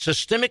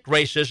systemic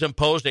racism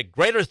posed a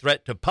greater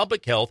threat to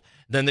public health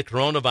than the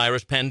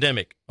coronavirus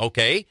pandemic.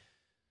 Okay?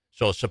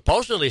 So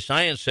supposedly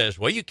science says,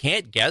 well, you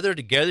can't gather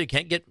together. You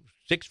can't get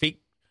 6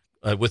 feet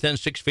within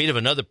 6 feet of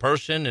another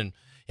person, and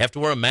you have to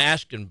wear a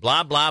mask and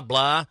blah, blah,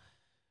 blah.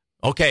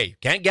 Okay,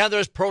 can't gather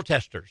as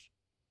protesters.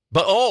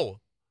 But,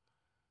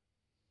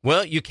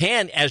 well, you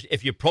can as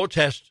if you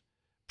protest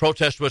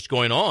what's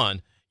going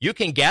on. You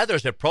can gather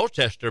as a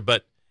protester,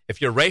 but if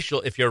you're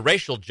a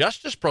racial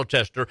justice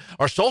protester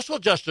or social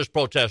justice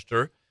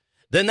protester,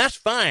 then that's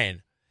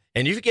fine.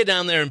 And you get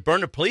down there and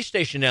burn a police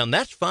station down,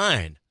 that's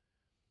fine.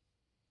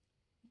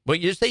 But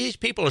you say these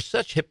people are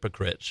such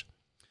hypocrites.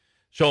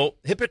 So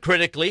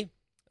hypocritically,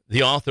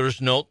 the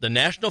authors note the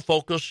national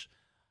focus,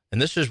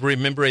 and this is,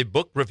 remember, a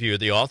book review.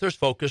 The authors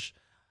focus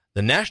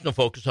The national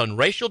focus on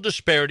racial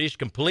disparities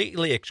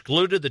completely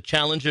excluded the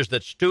challenges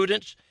that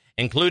students,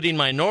 including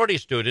minority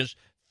students,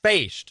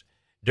 faced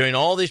during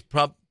all these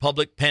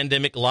public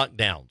pandemic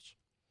lockdowns.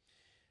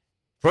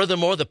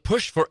 Furthermore, the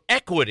push for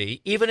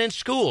equity, even in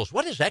schools.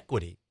 What is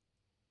equity?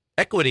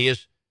 Equity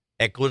is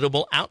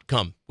equitable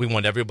outcome. We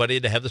want everybody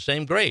to have the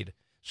same grade.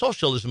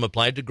 Socialism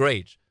applied to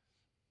grades.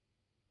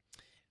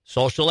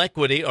 Social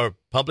equity or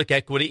public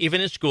equity, even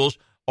in schools,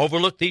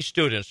 overlooked these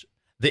students.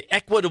 The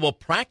equitable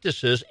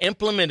practices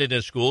implemented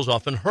in schools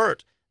often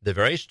hurt the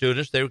very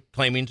students they were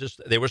claiming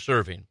they were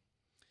serving.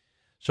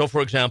 So,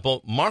 for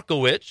example,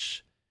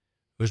 Markowitz,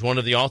 who's one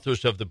of the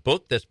authors of the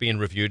book that's being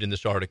reviewed in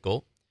this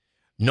article,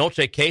 notes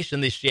a case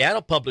in the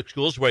Seattle public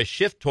schools where a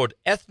shift toward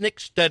ethnic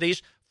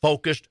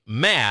studies-focused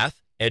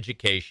math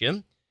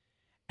education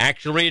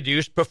actually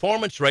reduced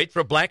performance rate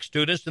for black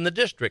students in the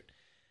district.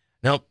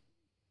 Now,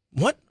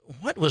 what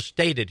was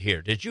stated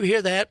here? Did you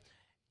hear that?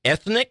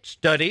 Ethnic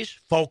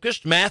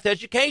studies-focused math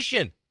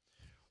education.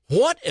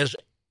 What does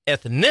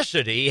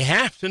ethnicity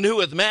have to do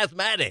with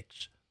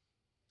mathematics?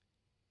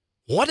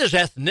 What does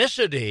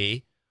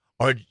ethnicity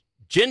or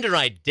gender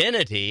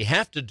identity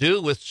have to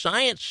do with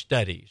science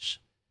studies?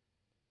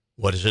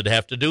 What does it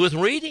have to do with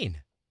reading?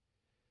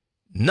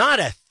 Not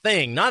a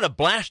thing, not a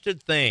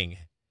blasted thing.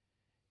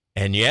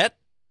 And yet,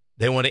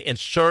 they want to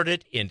insert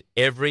it in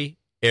every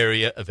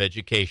area of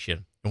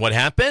education. And what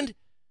happened?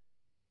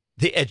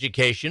 The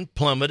education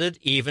plummeted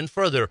even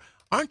further.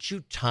 Aren't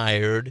you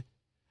tired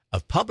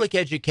of public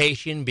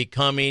education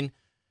becoming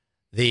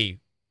the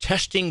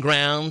testing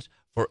grounds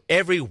for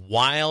every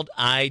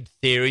wild-eyed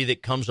theory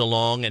that comes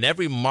along and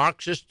every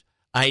Marxist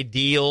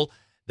ideal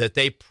that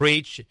they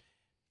preach?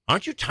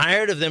 Aren't you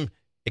tired of them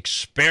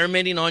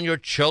experimenting on your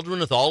children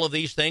with all of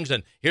these things?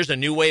 And here's a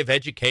new way of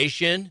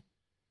education.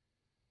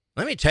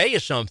 Let me tell you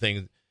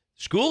something.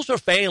 Schools are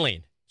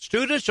failing.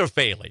 Students are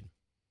failing.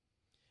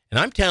 And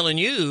I'm telling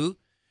you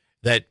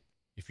that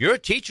if you're a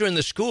teacher in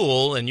the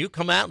school and you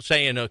come out and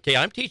saying, okay,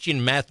 I'm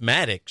teaching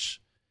mathematics,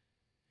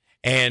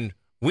 and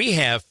we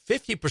have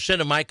 50%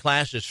 of my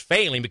classes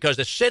failing because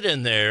they sit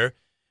in there,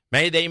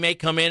 they may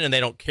come in and they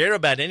don't care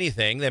about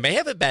anything. They may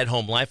have a bad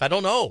home life. I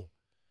don't know.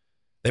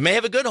 They may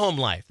have a good home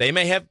life. They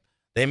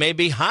may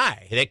be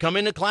high. They come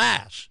into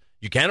class.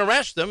 You can't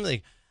arrest them.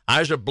 Their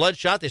eyes are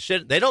bloodshot.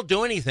 They don't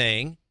do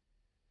anything.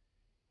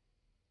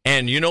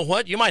 And you know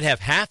what? You might have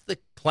half the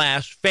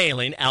class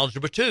failing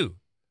Algebra 2.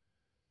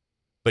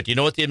 But you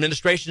know what the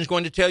administration is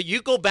going to tell you?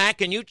 You go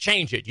back and you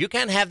change it. You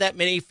can't have that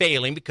many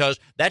failing because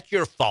that's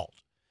your fault.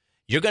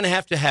 You're going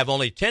to have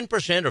only 10%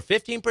 or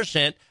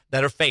 15%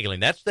 that are failing.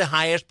 That's the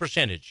highest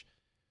percentage.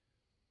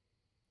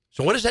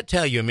 So what does that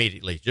tell you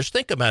immediately? Just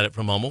think about it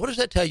for a moment. What does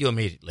that tell you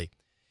immediately?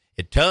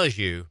 It tells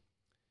you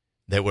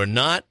that we're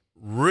not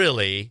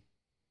really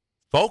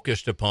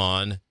focused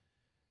upon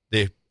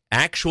the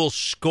actual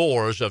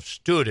scores of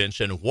students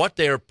and what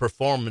their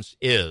performance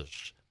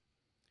is.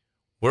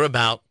 We're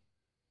about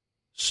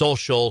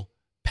social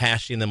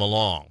passing them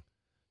along,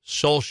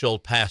 social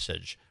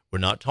passage. We're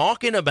not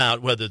talking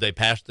about whether they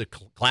pass the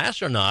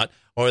class or not,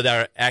 or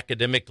they're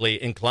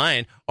academically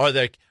inclined, or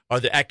they're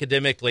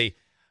academically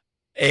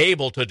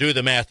able to do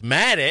the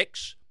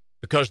mathematics,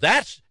 because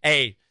that's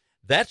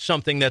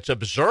something that's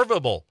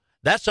observable.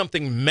 That's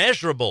something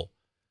measurable.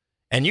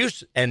 And you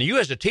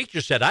as a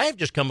teacher said, I have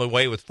just come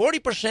away with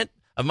 40%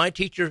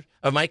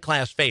 of my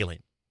class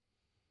failing.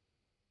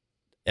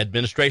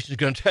 Administration is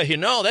going to tell you,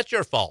 no, that's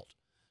your fault.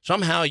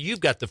 Somehow you've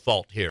got the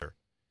fault here.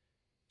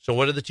 So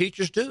what do the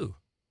teachers do?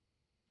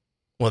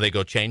 Well, they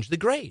go change the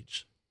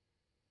grades.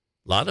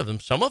 A lot of them,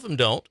 some of them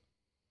don't.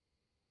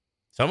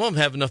 Some of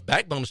them have enough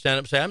backbone to stand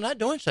up and say, I'm not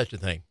doing such a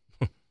thing.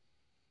 They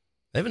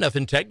have enough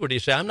integrity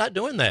to say, I'm not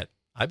doing that.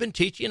 I've been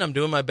teaching, I'm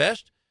doing my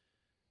best.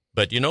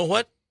 But you know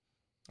what?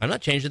 I'm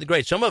not changing the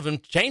grades. Some of them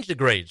change the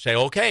grades. Say,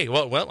 okay,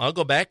 well, I'll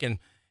go back and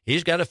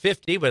he's got a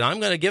 50, but I'm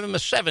going to give him a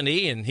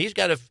 70, and he's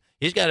got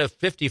a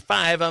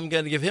 55. I'm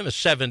going to give him a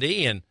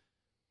 70, and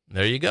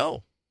there you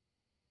go.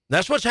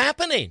 That's what's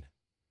happening.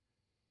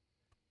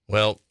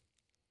 Well,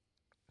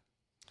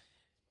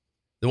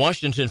 the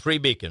Washington Free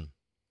Beacon.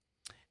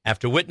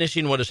 After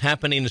witnessing what is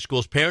happening in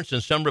schools, parents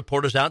and some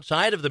reporters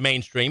outside of the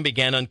mainstream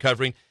began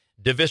uncovering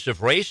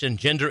divisive race and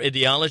gender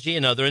ideology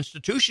in other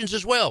institutions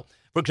as well.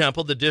 For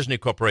example, the Disney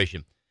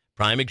Corporation.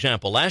 Prime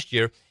example. Last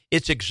year,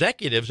 its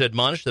executives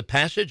admonished the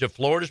passage of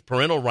Florida's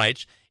parental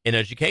rights in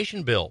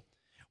education bill,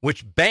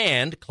 which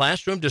banned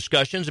classroom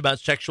discussions about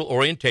sexual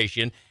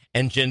orientation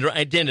and gender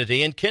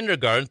identity in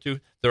kindergarten through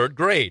third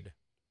grade.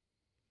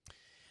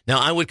 Now,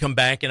 I would come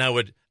back and I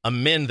would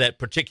amend that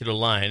particular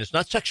line. It's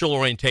not sexual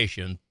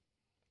orientation.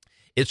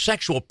 It's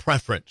sexual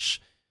preference.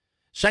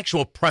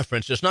 Sexual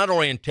preference is not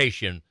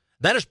orientation.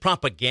 That is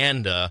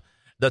propaganda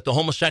that the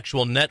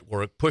homosexual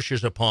network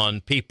pushes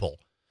upon people.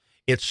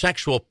 It's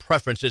sexual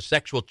preference. It's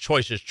sexual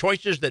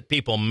choices that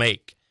people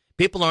make.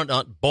 People aren't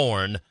not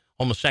born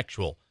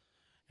homosexual.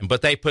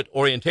 But they put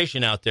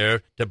orientation out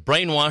there to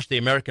brainwash the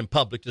American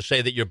public to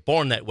say that you're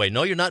born that way.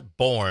 No, you're not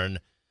born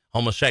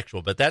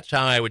homosexual. But that's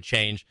how I would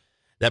change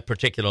that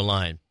particular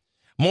line.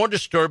 More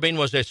disturbing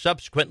was a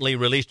subsequently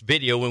released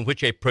video in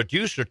which a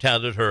producer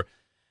touted her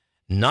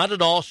not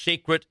at all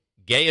secret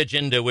gay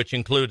agenda, which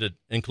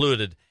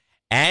included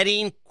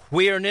adding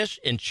queerness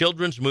in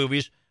children's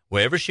movies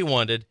wherever she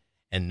wanted,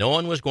 and no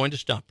one was going to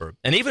stop her.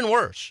 And even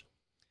worse,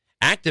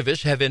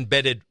 activists have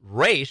embedded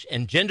race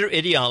and gender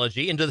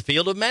ideology into the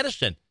field of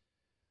medicine.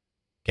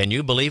 Can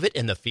you believe it?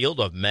 In the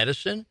field of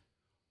medicine?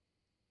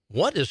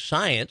 What does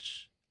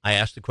science, I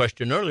asked the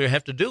question earlier,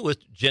 have to do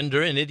with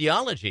gender and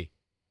ideology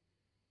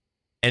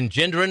and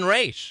gender and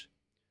race?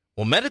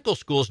 Well, medical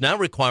schools now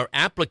require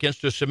applicants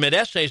to submit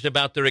essays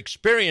about their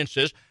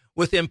experiences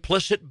with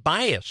implicit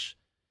bias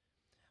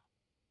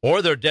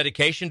or their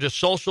dedication to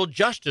social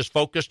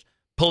justice-focused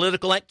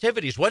political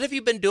activities. What have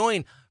you been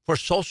doing for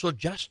social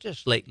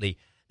justice lately?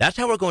 That's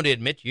how we're going to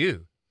admit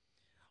you.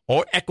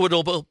 Or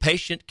equitable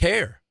patient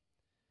care.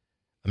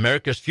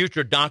 America's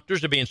future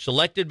doctors are being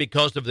selected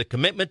because of the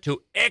commitment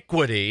to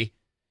equity,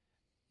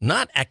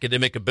 not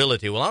academic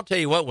ability. Well, I'll tell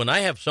you what, when I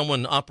have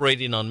someone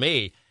operating on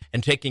me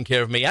and taking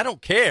care of me, I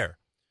don't care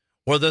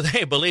whether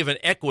they believe in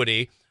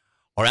equity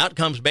or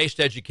outcomes-based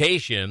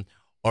education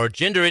or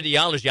gender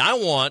ideology. I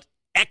want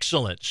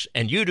excellence,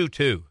 and you do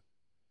too.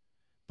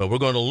 But we're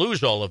going to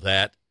lose all of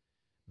that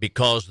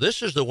because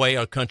this is the way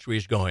our country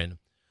is going.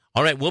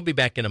 All right, we'll be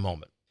back in a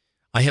moment.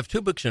 I have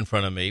two books in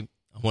front of me.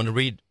 I want to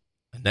read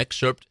an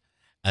excerpt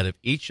out of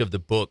each of the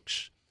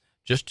books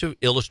just to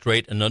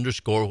illustrate and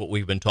underscore what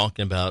we've been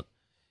talking about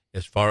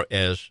as far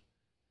as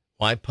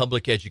why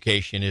public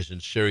education is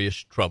in serious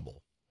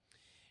trouble.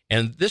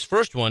 And this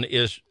first one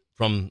is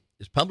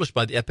published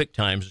by the Epoch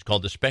Times. It's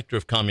called The Specter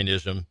of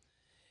Communism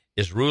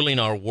is Ruling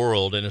Our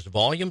World, and it's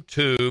volume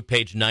 2,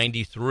 page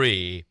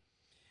 93,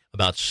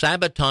 about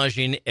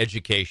sabotaging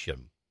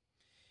education.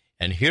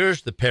 And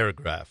here's the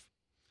paragraph.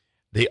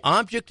 The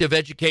object of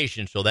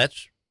education, so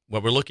that's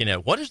what we're looking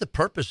at. What is the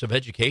purpose of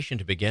education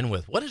to begin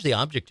with? What is the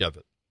object of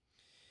it?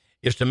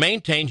 Is to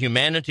maintain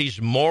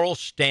humanity's moral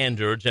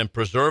standards and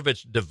preserve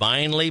its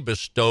divinely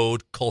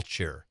bestowed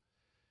culture.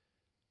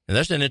 And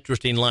that's an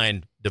interesting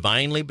line,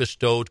 divinely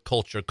bestowed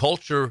culture.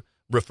 Culture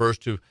refers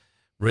to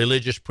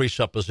religious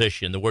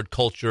presupposition. The word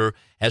culture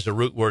has a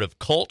root word of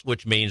cult,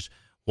 which means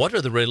what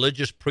are the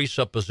religious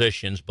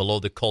presuppositions below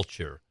the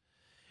culture?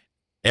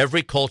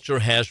 Every culture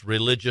has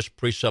religious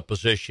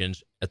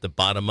presuppositions at the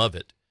bottom of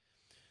it.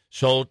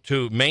 So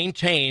to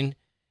maintain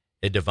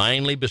a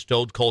divinely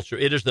bestowed culture,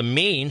 it is the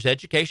means,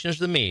 education is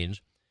the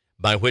means,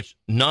 by which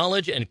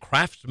knowledge and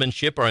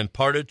craftsmanship are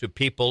imparted to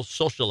people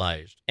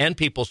socialized.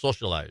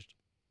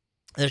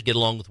 Let's get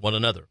along with one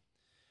another.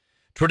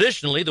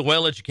 Traditionally, the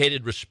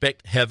well-educated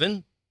respect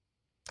heaven,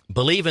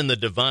 believe in the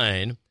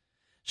divine,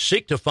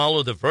 seek to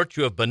follow the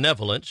virtue of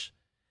benevolence.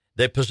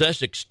 They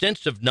possess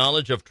extensive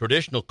knowledge of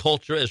traditional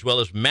culture as well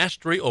as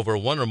mastery over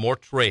one or more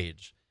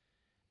trades.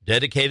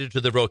 Dedicated to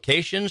their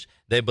vocations,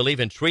 they believe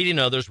in treating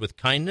others with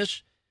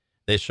kindness.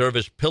 They serve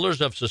as pillars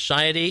of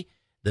society,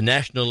 the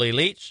national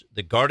elites,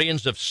 the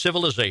guardians of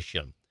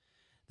civilization.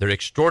 Their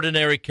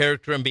extraordinary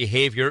character and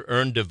behavior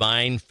earn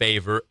divine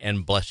favor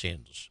and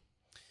blessings.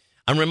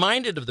 I'm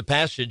reminded of the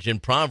passage in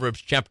Proverbs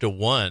chapter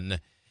 1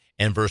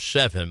 and verse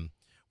 7,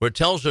 where it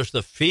tells us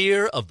the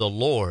fear of the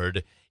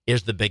Lord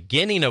is the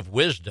beginning of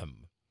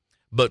wisdom,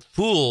 but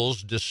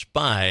fools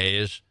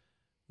despise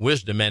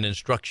wisdom and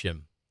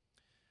instruction.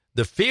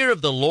 The fear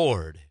of the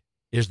Lord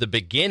is the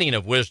beginning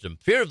of wisdom.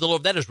 Fear of the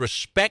Lord, that is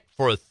respect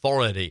for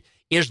authority,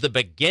 is the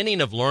beginning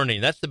of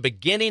learning. That's the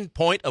beginning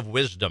point of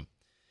wisdom.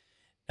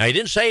 Now, he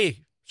didn't say,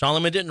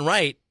 Solomon didn't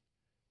write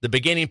the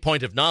beginning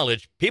point of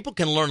knowledge. People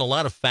can learn a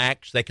lot of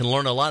facts. They can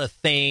learn a lot of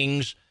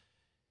things,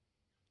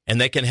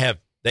 and they can have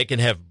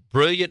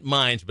brilliant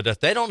minds. But if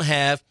they don't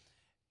have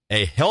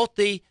a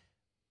healthy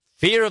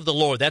fear of the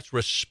Lord, that's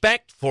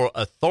respect for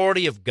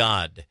authority of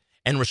God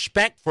and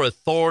respect for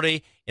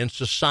authority in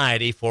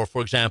society. For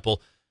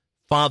example,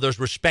 fathers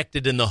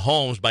respected in the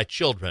homes by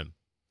children,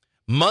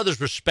 mothers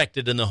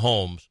respected in the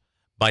homes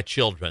by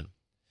children,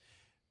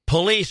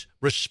 police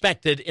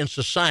respected in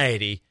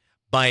society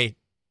by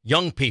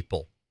young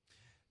people,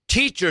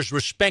 teachers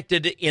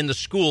respected in the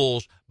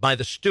schools by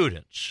the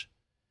students,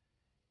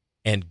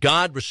 and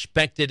God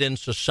respected in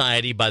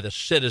society by the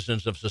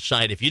citizens of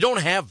society. If you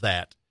don't have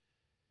that,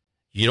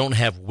 you don't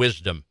have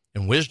wisdom.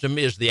 And wisdom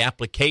is the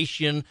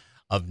application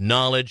of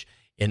knowledge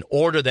in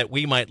order that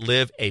we might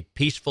live a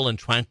peaceful and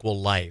tranquil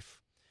life.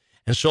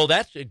 And so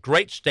that's a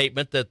great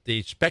statement that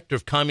the Specter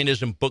of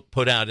Communism book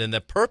put out. And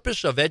the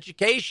purpose of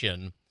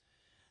education,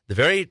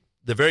 the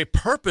very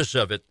purpose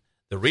of it,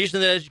 the reason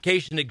that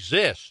education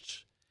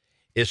exists,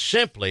 is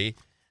simply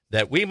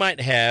that we might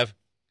have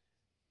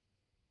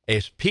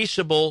a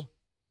peaceable,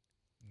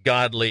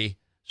 godly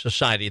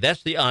society.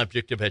 That's the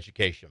object of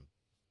education.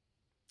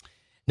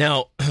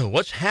 Now,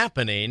 what's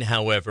happening,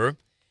 however,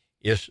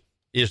 is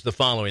the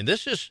following.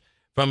 This is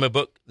from a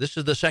book. This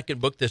is the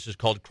second book. This is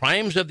called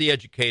Crimes of the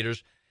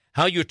Educators,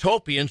 How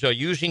Utopians Are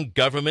Using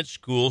Government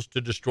Schools to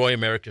Destroy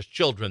America's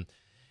Children.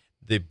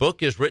 The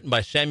book is written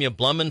by Samuel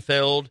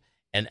Blumenfeld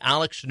and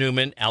Alex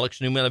Newman. Alex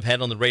Newman I've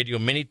had on the radio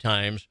many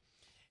times.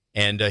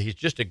 and he's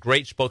just a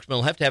great spokesman.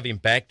 I'll have to have him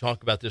back,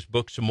 talk about this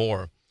book some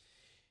more.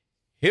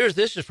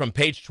 This is from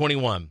page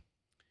 21,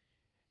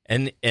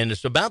 and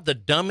it's about the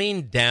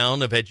dumbing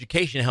down of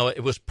education, how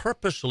it was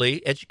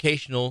purposely,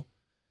 education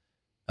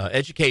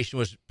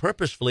was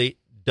purposefully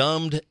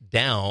dumbed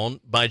down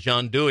by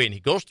John Dewey, and he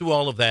goes through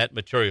all of that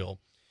material.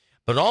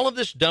 But all of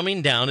this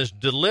dumbing down is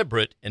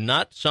deliberate and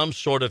not some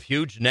sort of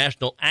huge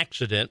national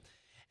accident,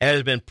 as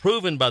has been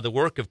proven by the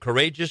work of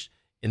courageous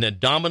and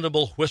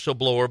indomitable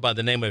whistleblower by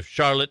the name of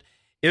Charlotte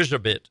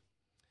Iserbyt,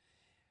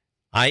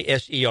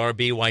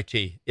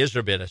 Iserbyt,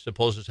 Iserbyt, I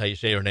suppose is how you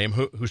say her name,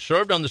 who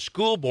served on the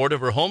school board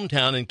of her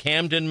hometown in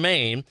Camden,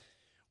 Maine,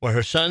 where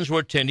her sons were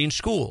attending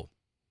school.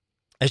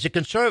 As a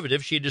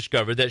conservative, she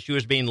discovered that she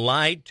was being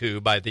lied to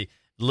by the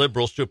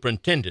liberal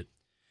superintendent.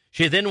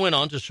 She then went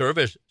on to serve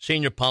as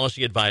senior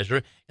policy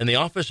advisor in the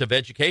Office of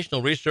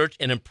Educational Research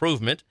and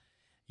Improvement,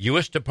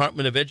 U.S.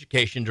 Department of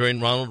Education,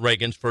 during Ronald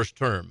Reagan's first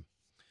term.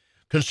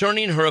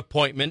 Concerning her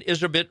appointment,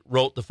 Iserbyt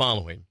wrote the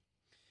following: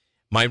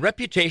 "My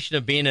reputation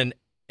of being an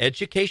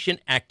education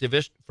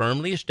activist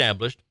firmly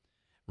established,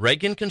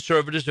 Reagan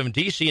conservatives of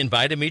D.C.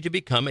 invited me to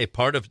become a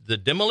part of the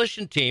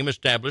demolition team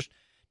established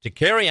to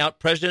carry out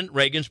President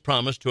Reagan's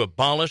promise to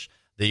abolish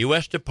the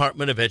U.S.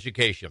 Department of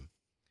Education.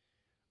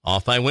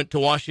 Off I went to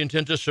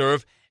Washington to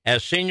serve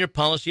as senior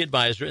policy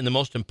advisor in the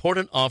most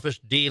important office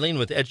dealing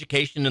with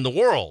education in the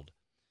world.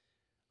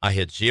 I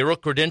had zero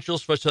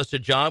credentials for such a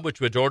job, which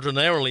would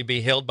ordinarily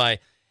be held by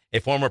a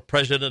former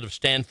president of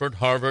Stanford,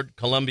 Harvard,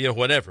 Columbia,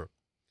 whatever.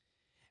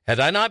 Had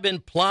I not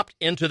been plopped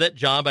into that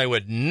job, I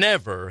would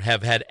never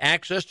have had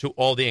access to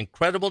all the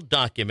incredible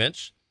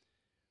documents,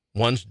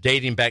 ones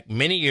dating back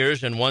many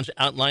years and ones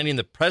outlining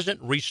the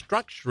present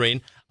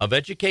restructuring of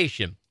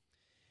education.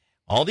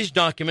 All these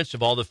documents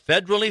of all the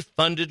federally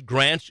funded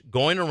grants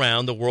going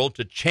around the world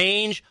to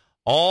change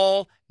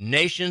all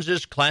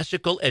nations'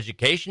 classical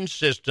education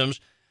systems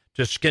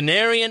to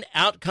Skinnerian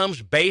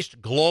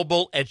outcomes-based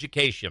global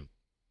education."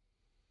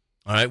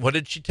 All right, what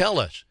did she tell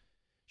us?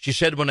 She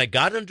said, when I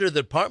got into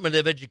the Department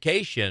of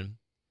Education,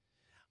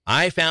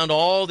 I found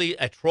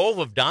a trove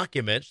of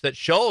documents that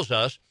shows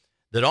us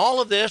that all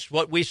of this,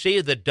 what we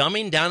see, the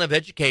dumbing down of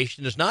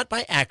education, is not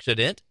by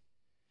accident.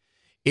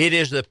 It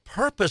is the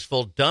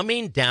purposeful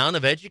dumbing down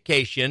of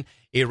education,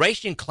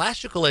 erasing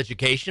classical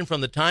education from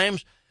the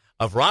times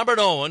of Robert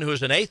Owen, who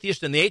was an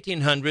atheist in the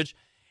 1800s,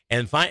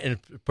 and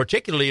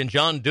particularly in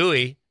John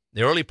Dewey,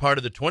 the early part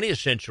of the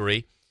 20th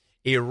century,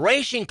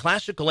 erasing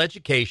classical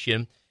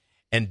education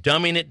and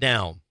dumbing it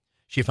down.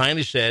 She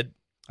finally said,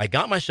 I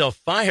got myself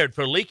fired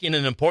for leaking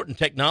an important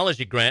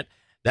technology grant.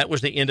 That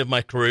was the end of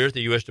my career at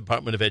the U.S.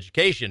 Department of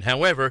Education.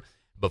 However,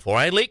 before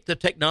I leaked the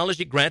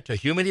technology grant to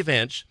Human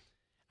Events,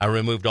 I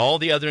removed all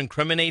the other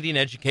incriminating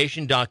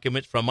education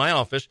documents from my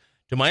office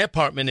to my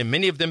apartment, and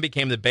many of them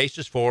became the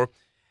basis for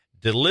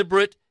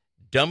Deliberate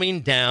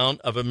Dumbing Down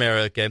of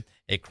America,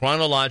 a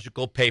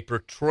chronological paper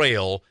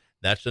trail.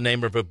 That's the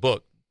name of her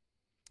book.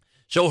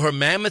 So her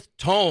mammoth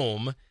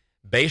tome,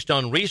 based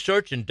on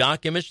research and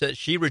documents that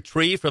she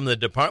retrieved from the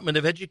Department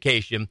of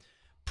Education,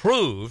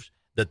 proves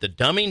that the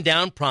dumbing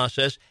down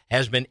process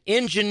has been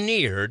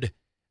engineered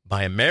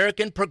by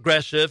American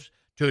progressives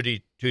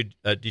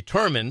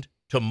determined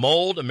to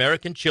mold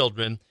American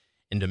children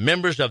into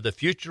members of the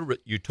future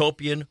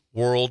utopian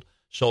world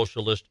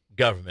socialist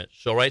government.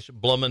 So writes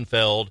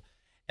Blumenfeld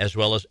as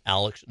well as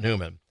Alex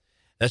Newman.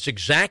 That's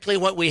exactly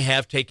what we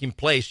have taking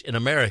place in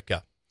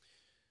America.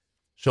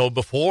 So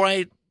before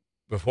I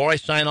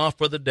sign off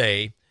for the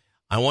day,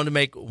 I want to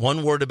make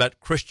one word about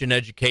Christian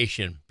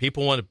education.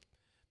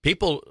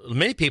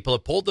 Many people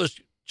have pulled those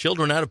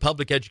children out of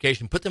public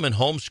education, put them in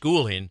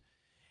homeschooling,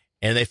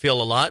 and they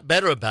feel a lot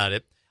better about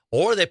it,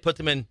 or they put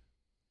them in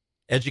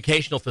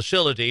educational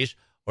facilities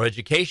or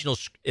educational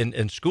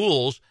in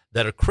schools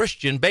that are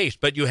Christian-based.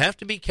 But you have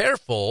to be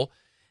careful,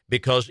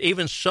 because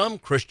even some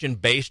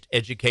Christian-based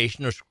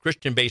education or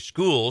Christian-based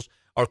schools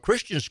or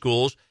Christian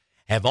schools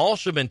have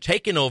also been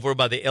taken over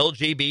by the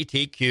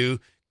LGBTQ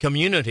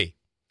community.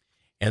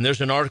 And there's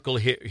an article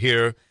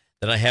here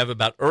that I have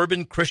about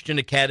Urban Christian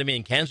Academy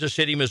in Kansas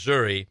City,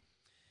 Missouri.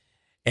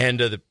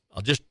 And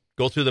I'll just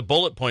go through the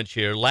bullet points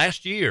here.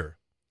 Last year,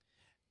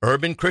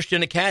 Urban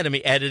Christian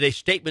Academy added a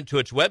statement to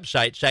its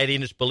website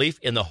citing its belief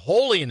in the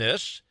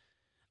holiness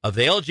of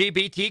the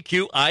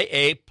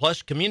LGBTQIA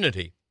plus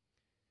community.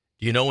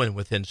 Do you know,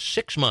 within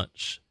 6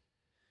 months,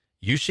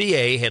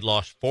 UCA had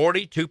lost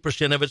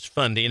 42% of its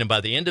funding, and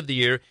by the end of the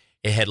year,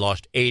 it had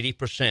lost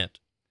 80%.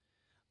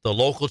 The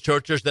local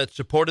churches that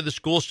supported the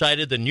school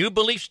cited the new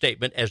belief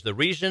statement as the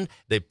reason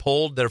they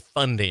pulled their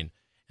funding.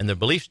 And the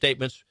belief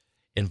statements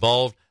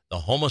involved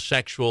the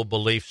homosexual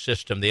belief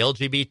system, the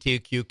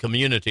LGBTQ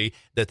community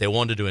that they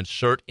wanted to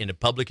insert into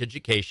public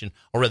education,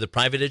 or rather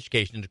private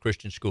education, into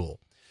Christian school.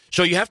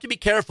 So you have to be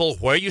careful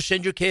where you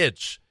send your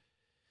kids.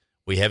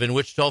 We have in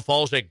Wichita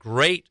Falls a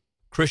great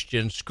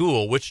Christian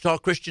school. Wichita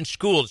Christian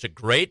School is a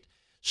great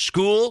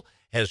school,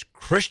 has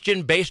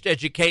Christian-based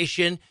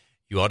education.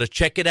 You ought to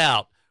check it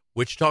out.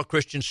 Wichita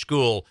Christian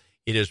School.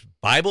 It is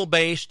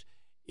Bible-based.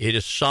 It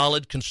is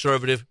solid,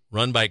 conservative,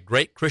 run by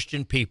great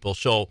Christian people.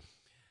 So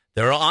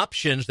there are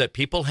options that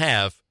people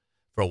have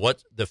for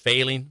what the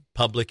failing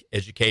public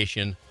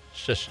education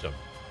system.